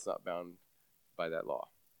 God's not bound by that law.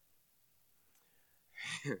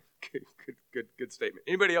 Good statement.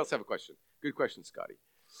 Anybody else have a question? Good question, Scotty.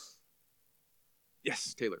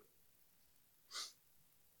 Yes, Taylor.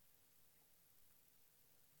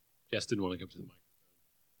 Jess didn't want to come to the microphone,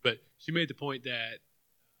 but she made the point that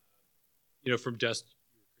from dust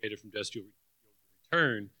you were created, from dust you'll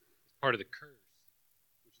return is part of the curse,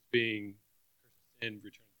 which is being curse of sin,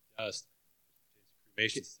 return to dust.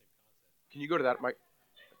 Cremation is the same concept. Can you go to that, Mike?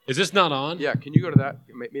 Is this not on? Yeah, can you go to that?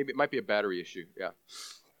 Maybe it might be a battery issue.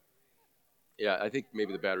 Yeah, I think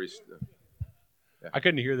maybe the battery's. Yeah. I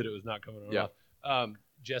couldn't hear that it was not coming on. Yeah.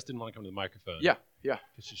 Jess didn't want to come to the microphone. Yeah.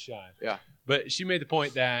 Because she's shy. Yeah. But she made the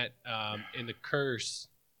point that in the curse,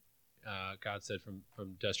 God said, from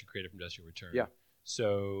dust you're created, from dust you'll return. Yeah.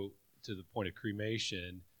 So to the point of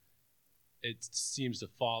cremation, it seems to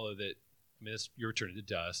follow that, you're returning to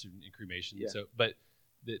dust in cremation. Yeah. So, but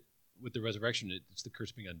that with the resurrection, it's the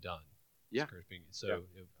curse being undone. Yeah. The curse being, so yeah.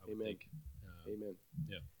 I would think. Amen.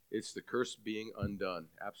 Yeah. It's the curse being undone.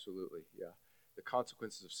 Absolutely. Yeah. The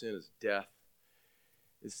consequences of sin is death.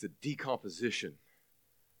 It's the decomposition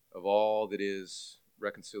of all that is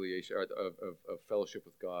reconciliation, or of fellowship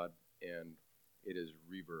with God, and it is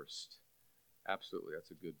reversed. Absolutely.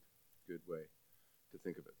 That's a good way to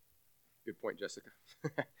think of it. Good point, Jessica.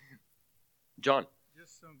 John.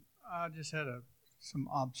 I just had some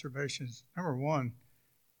observations. Number one,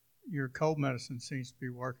 your cold medicine seems to be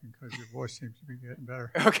working because your voice seems to be getting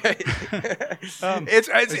better. Okay.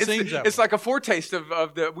 It's like a foretaste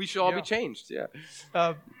of the we shall all be changed. Yeah.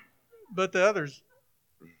 But the others,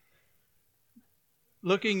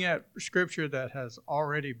 looking at scripture that has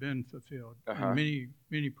already been fulfilled, and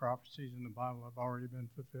many prophecies in the Bible have already been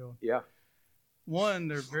fulfilled. Yeah. One,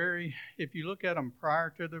 they're very, if you look at them prior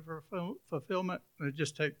to the fulfillment,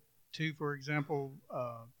 just take two, for example,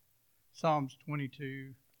 Psalms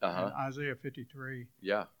 22 and Isaiah 53.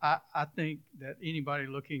 Yeah. I think that anybody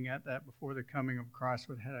looking at that before the coming of Christ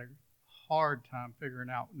would have a hard time figuring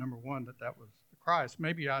out, number one, that was the Christ.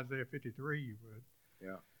 Maybe Isaiah 53 you would.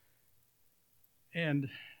 Yeah. And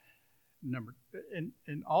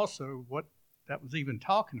also what that was even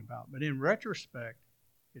talking about. But in retrospect,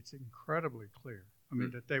 it's incredibly clear. I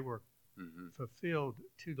mean, that they were fulfilled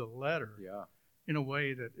to the letter in a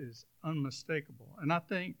way that is unmistakable. And I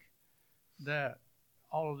think that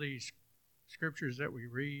all of these scriptures that we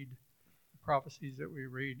read, prophecies that we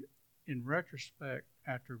read, in retrospect,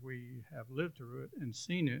 after we have lived through it and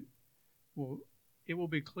seen it, it will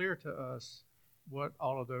be clear to us what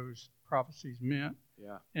all of those prophecies meant,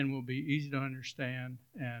 and will be easy to understand,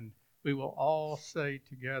 and we will all say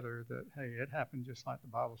together that, hey, it happened just like the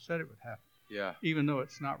Bible said it would happen, even though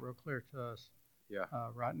it's not real clear to us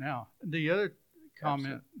right now. The other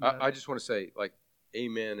comment... I just want to say, like,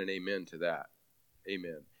 amen and amen to that.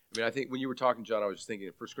 Amen. I mean, I think when you were talking, John, I was just thinking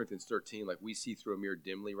of 1 Corinthians 13, like, we see through a mirror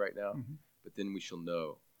dimly right now, but then we shall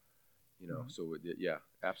know, so yeah,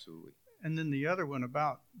 absolutely. And then the other one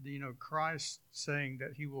about, Christ saying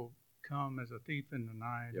that he will come as a thief in the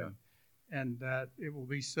night, and that it will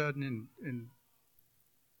be sudden, and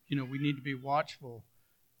we need to be watchful.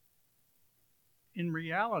 In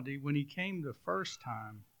reality, when he came the first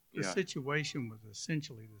time, the situation was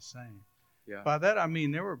essentially the same. Yeah. By that I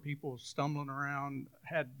mean there were people stumbling around,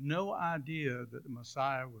 had no idea that the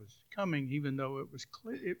Messiah was coming, even though it was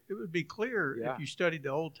clear. It would be clear if you studied the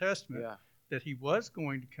Old Testament that he was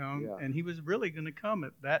going to come, and he was really going to come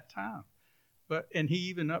at that time. And he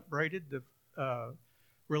even upbraided the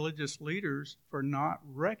religious leaders for not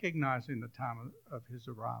recognizing the time of his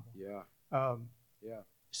arrival.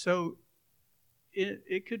 So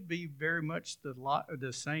it could be very much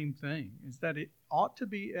the same thing, is that it ought to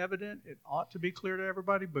be evident, it ought to be clear to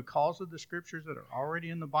everybody because of the scriptures that are already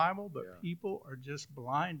in the Bible, but people are just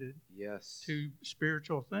blinded to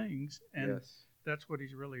spiritual things, and that's what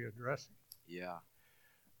he's really addressing. Yeah,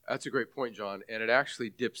 that's a great point, John, and it actually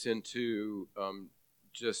dips into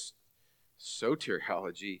just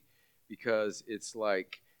soteriology, because it's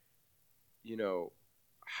like,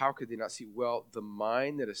 how could they not see? Well, the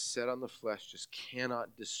mind that is set on the flesh just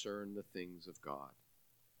cannot discern the things of God.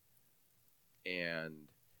 And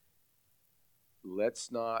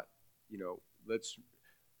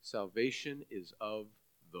salvation is of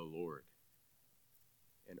the Lord.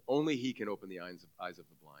 And only he can open the eyes of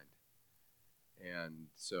the blind. And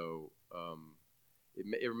so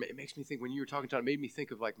it makes me think, when you were talking, John, it made me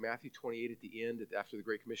think of like Matthew 28 at the end, after the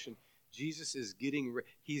Great Commission. Jesus is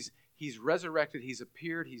he's resurrected, he's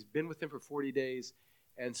appeared, he's been with them for 40 days,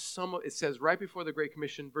 and it says right before the Great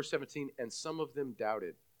Commission, verse 17, and some of them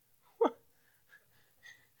doubted.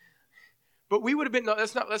 But we would have been,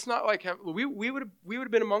 that's not like, we would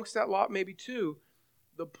have been amongst that lot maybe too.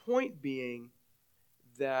 The point being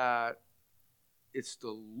that it's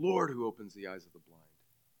the Lord who opens the eyes of the blind.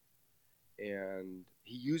 And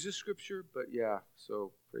he uses scripture, but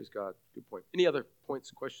so praise God. Good point. Any other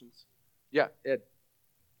points, questions? Yeah, Ed.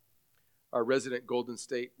 Our resident Golden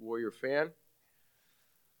State Warrior fan.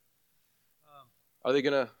 Are they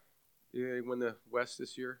going to win the West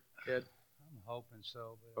this year, Ed? I'm hoping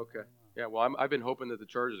so. But okay. Yeah, well, I've been hoping that the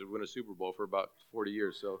Chargers would win a Super Bowl for about 40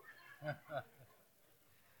 years, so.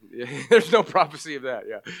 There's no prophecy of that,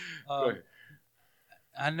 Go ahead.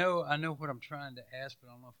 I know what I'm trying to ask, but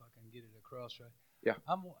I don't know if I can get it across right. Yeah.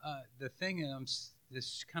 The thing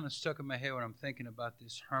this kind of stuck in my head when I'm thinking about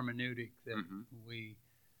this hermeneutic that we,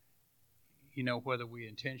 whether we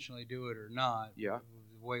intentionally do it or not, the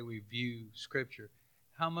way we view Scripture.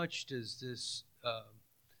 How much does this,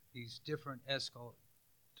 these different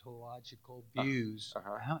eschatological views,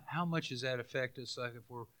 how much does that affect us? Like if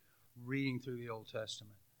we're reading through the Old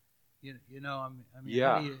Testament,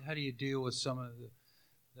 how do you deal with some of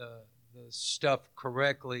the stuff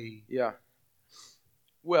correctly? Yeah.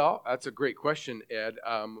 Well, that's a great question, Ed.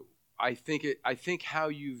 I think how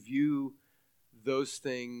you view those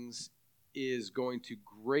things is going to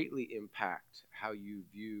greatly impact how you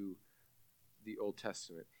view the Old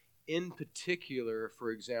Testament. In particular,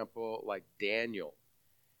 for example, like Daniel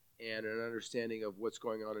and an understanding of what's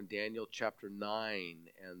going on in Daniel chapter 9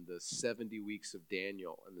 and the 70 weeks of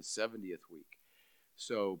Daniel and the 70th week.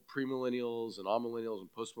 So premillennials and amillennials and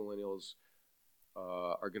postmillennials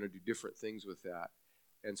are going to do different things with that.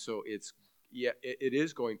 And so it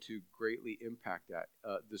is going to greatly impact that.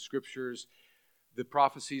 The scriptures, the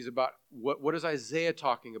prophecies about what is Isaiah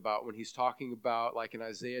talking about when he's talking about, like in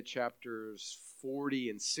Isaiah chapters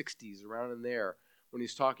 40 and 60s, around in there, when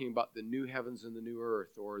he's talking about the new heavens and the new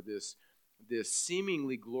earth, or this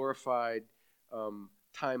seemingly glorified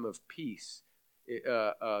time of peace.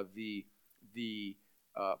 The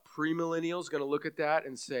premillennial is going to look at that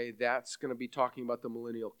and say that's going to be talking about the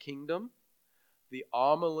millennial kingdom. The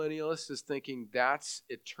amillennialist is thinking that's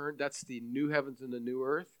the new heavens and the new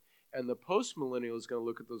earth. And the postmillennial is going to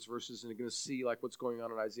look at those verses and going to see like what's going on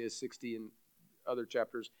in Isaiah 60 and other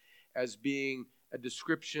chapters as being a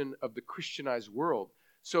description of the Christianized world.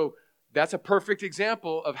 So that's a perfect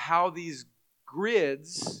example of how these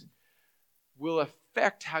grids will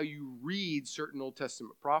affect how you read certain Old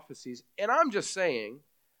Testament prophecies. And I'm just saying,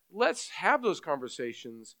 let's have those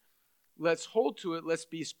conversations. Let's hold to it. Let's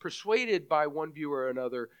be persuaded by one view or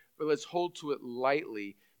another, but let's hold to it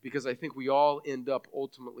lightly, because I think we all end up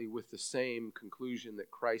ultimately with the same conclusion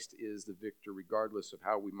that Christ is the victor, regardless of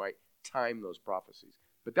how we might time those prophecies.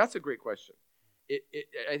 But that's a great question.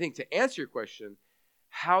 I think to answer your question,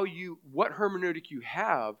 what hermeneutic you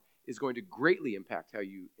have is going to greatly impact how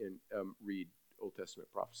you read Old Testament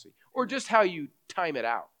prophecy, or just how you time it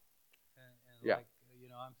out. And like,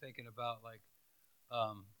 I'm thinking about like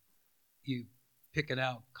you picking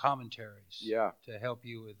out commentaries to help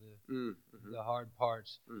you with the hard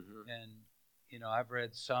parts. Mm-hmm. And I've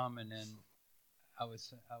read some, and then I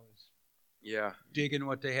was digging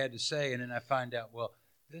what they had to say, and then I find out, well,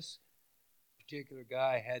 this particular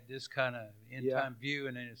guy had this kind of end-time view,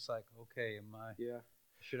 and then it's like, okay,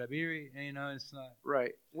 should I be, it's not.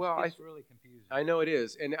 Right. Well, it's really confusing. I know it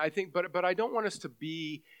is. And I think, but I don't want us to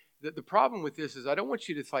be, the problem with this is I don't want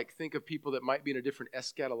you to think of people that might be in a different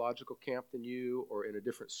eschatological camp than you, or in a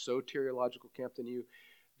different soteriological camp than you.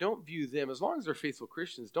 Don't view them, as long as they're faithful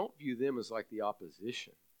Christians, don't view them as like the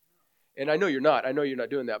opposition. And I know you're not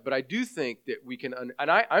doing that, but I do think that we can,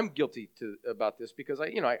 and I'm guilty about this, because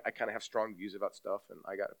I kind of have strong views about stuff, and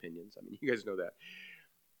I got opinions. I mean, you guys know that.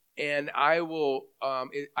 And I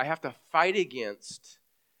have to fight against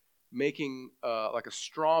making like a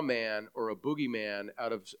straw man or a boogeyman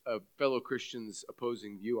out of a fellow Christian's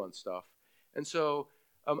opposing view on stuff. And so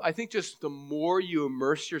I think just the more you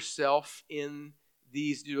immerse yourself in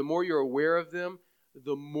these, the more you're aware of them,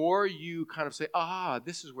 the more you kind of say,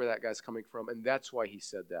 this is where that guy's coming from, and that's why he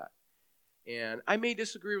said that. And I may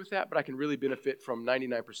disagree with that, but I can really benefit from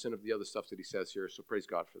 99% of the other stuff that he says here, so praise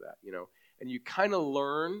God for that, And you kind of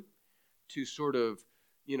learn to sort of,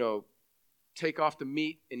 take off the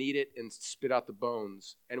meat and eat it and spit out the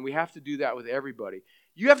bones. And we have to do that with everybody.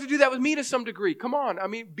 You have to do that with me to some degree. Come on. I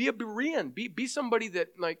mean, be a Berean. Be somebody that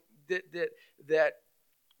that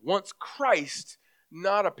wants Christ,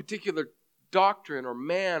 not a particular doctrine or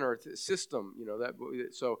man or system.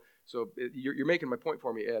 So you're making my point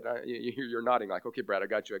for me, Ed. You're nodding like, okay, Brad, I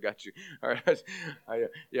got you. All right.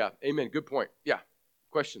 Yeah. Amen. Good point. Yeah.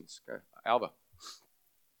 Questions? Alva.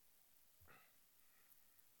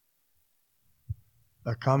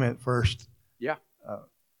 A comment first. Yeah.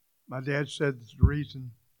 My dad said that the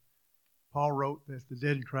reason Paul wrote that the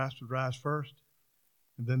dead in Christ would rise first,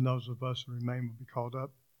 and then those of us who remain will be called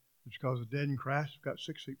up, is because the dead in Christ have got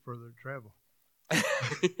 6 feet further to travel.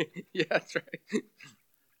 Yeah, that's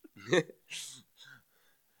right.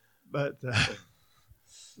 But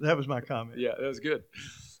that was my comment. Yeah, that was good.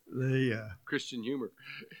 The Christian humor.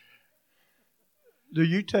 Do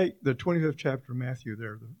you take the 25th chapter of Matthew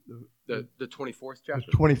there? The 24th chapter?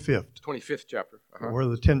 The 25th. 25th chapter. Where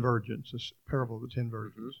the 10 virgins, this parable of the 10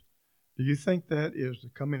 virgins. Mm-hmm. Do you think that is the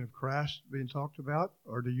coming of Christ being talked about,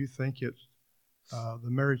 or do you think it's the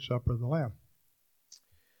marriage supper of the Lamb?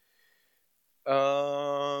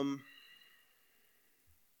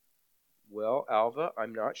 Well, Alva,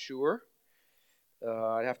 I'm not sure.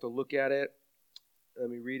 I'd have to look at it. Let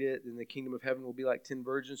me read it. "In the kingdom of heaven will be like 10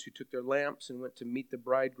 virgins who took their lamps and went to meet the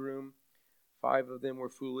bridegroom. 5 of them were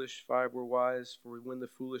foolish, 5 were wise. For when the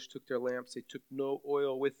foolish took their lamps, they took no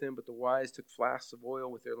oil with them, but the wise took flasks of oil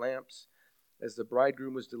with their lamps. As the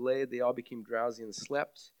bridegroom was delayed, they all became drowsy and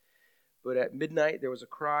slept. But at midnight there was a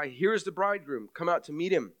cry, 'Here is the bridegroom, come out to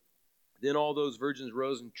meet him.' Then all those virgins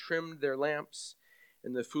rose and trimmed their lamps.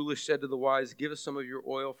 And the foolish said to the wise, 'Give us some of your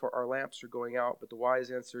oil, for our lamps are going out.' But the wise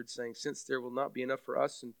answered, saying, 'Since there will not be enough for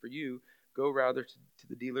us and for you, go rather to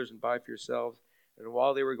the dealers and buy for yourselves.' And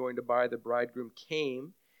while they were going to buy, the bridegroom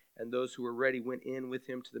came, And those who were ready went in with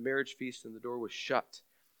him to the marriage feast, and the door was shut.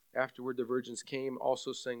 Afterward the virgins came,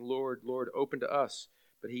 also saying, Lord, Lord, open to us.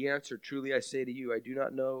 But he answered, Truly I say to you, I do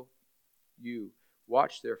not know you.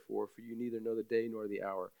 Watch therefore, for you neither know the day nor the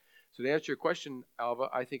hour. So to answer your question, Alva,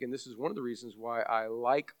 I think, and this is one of the reasons why I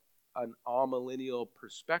like an amillennial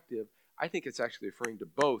perspective, I think it's actually referring to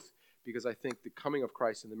both, because I think the coming of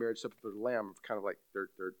Christ and the marriage supper of the Lamb are kind of like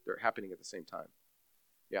they're happening at the same time.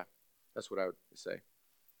 Yeah, that's what I would say.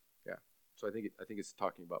 Yeah, so I think it's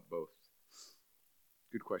talking about both.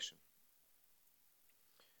 Good question.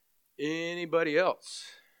 Anybody else?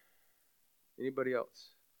 Anybody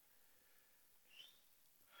else?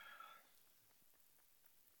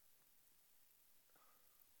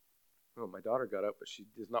 Oh, my daughter got up, but she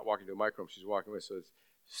is not walking to a microphone. She's walking away, so it's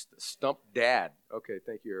Stump Dad. Okay,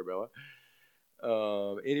 thank you, Arabella.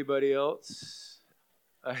 Anybody else?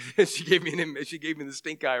 She gave me the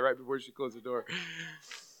stink eye right before she closed the door.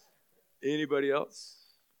 Anybody else?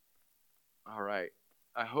 All right.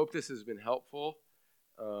 I hope this has been helpful,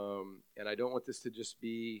 and I don't want this to just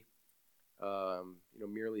be,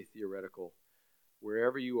 merely theoretical.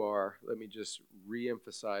 Wherever you are, let me just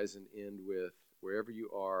re-emphasize and end with, wherever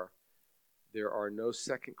you are, there are no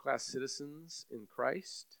second-class citizens in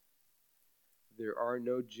Christ. There are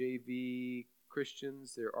no JV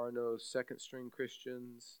Christians. There are no second-string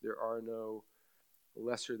Christians. There are no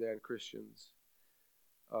lesser-than Christians.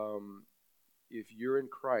 If you're in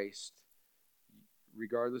Christ,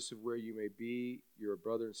 regardless of where you may be, you're a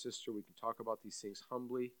brother and sister. We can talk about these things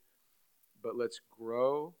humbly, but let's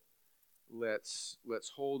grow. Let's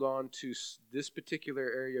hold on to this particular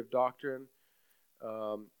area of doctrine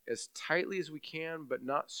as tightly as we can, but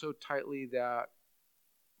not so tightly that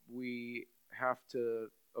we have to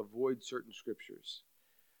avoid certain scriptures.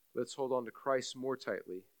 Let's hold on to Christ more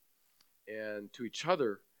tightly and to each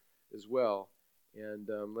other as well. And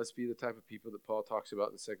let's be the type of people that Paul talks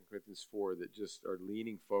about in 2 Corinthians 4 that just are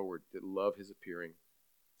leaning forward, that love his appearing.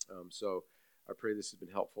 So I pray this has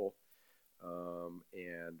been helpful.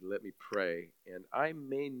 And let me pray. And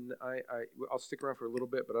I'll stick around for a little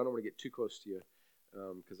bit, but I don't want to get too close to you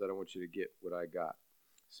because I don't want you to get what I got.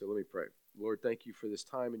 So let me pray. Lord, thank you for this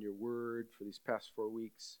time in your word, for these past 4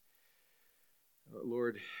 weeks.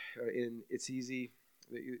 Lord, it's easy.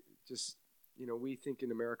 We think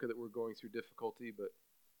in America that we're going through difficulty, but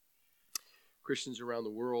Christians around the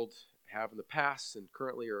world have in the past and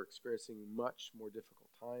currently are experiencing much more difficult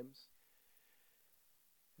times.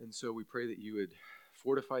 And so we pray that you would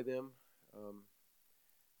fortify them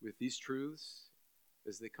with these truths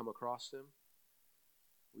as they come across them.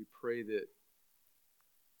 We pray that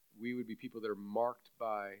we would be people that are marked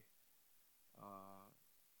by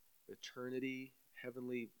eternity,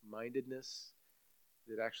 heavenly mindedness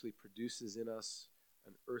that actually produces in us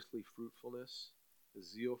an earthly fruitfulness, a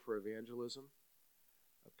zeal for evangelism,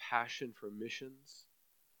 a passion for missions,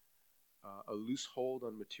 a loose hold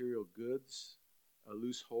on material goods, a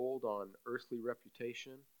loose hold on earthly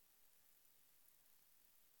reputation,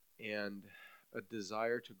 and a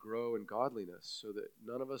desire to grow in godliness so that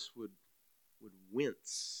none of us would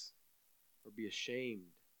wince or be ashamed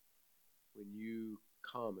when you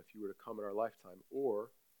come, if you were to come in our lifetime, or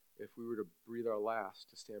if we were to breathe our last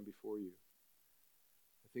to stand before you.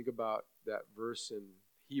 I think about that verse in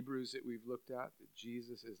Hebrews that we've looked at, that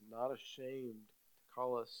Jesus is not ashamed to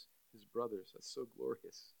call us his brothers. That's so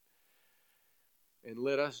glorious. And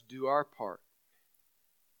let us do our part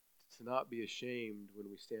to not be ashamed when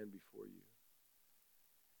we stand before you.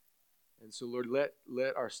 And so, Lord,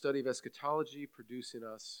 let our study of eschatology produce in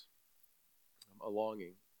us a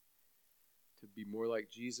longing to be more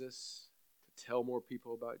like Jesus, to tell more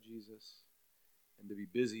people about Jesus, and to be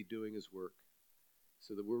busy doing his work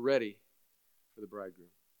so that we're ready for the bridegroom.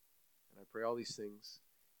 And I pray all these things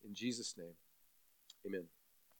in Jesus' name. Amen.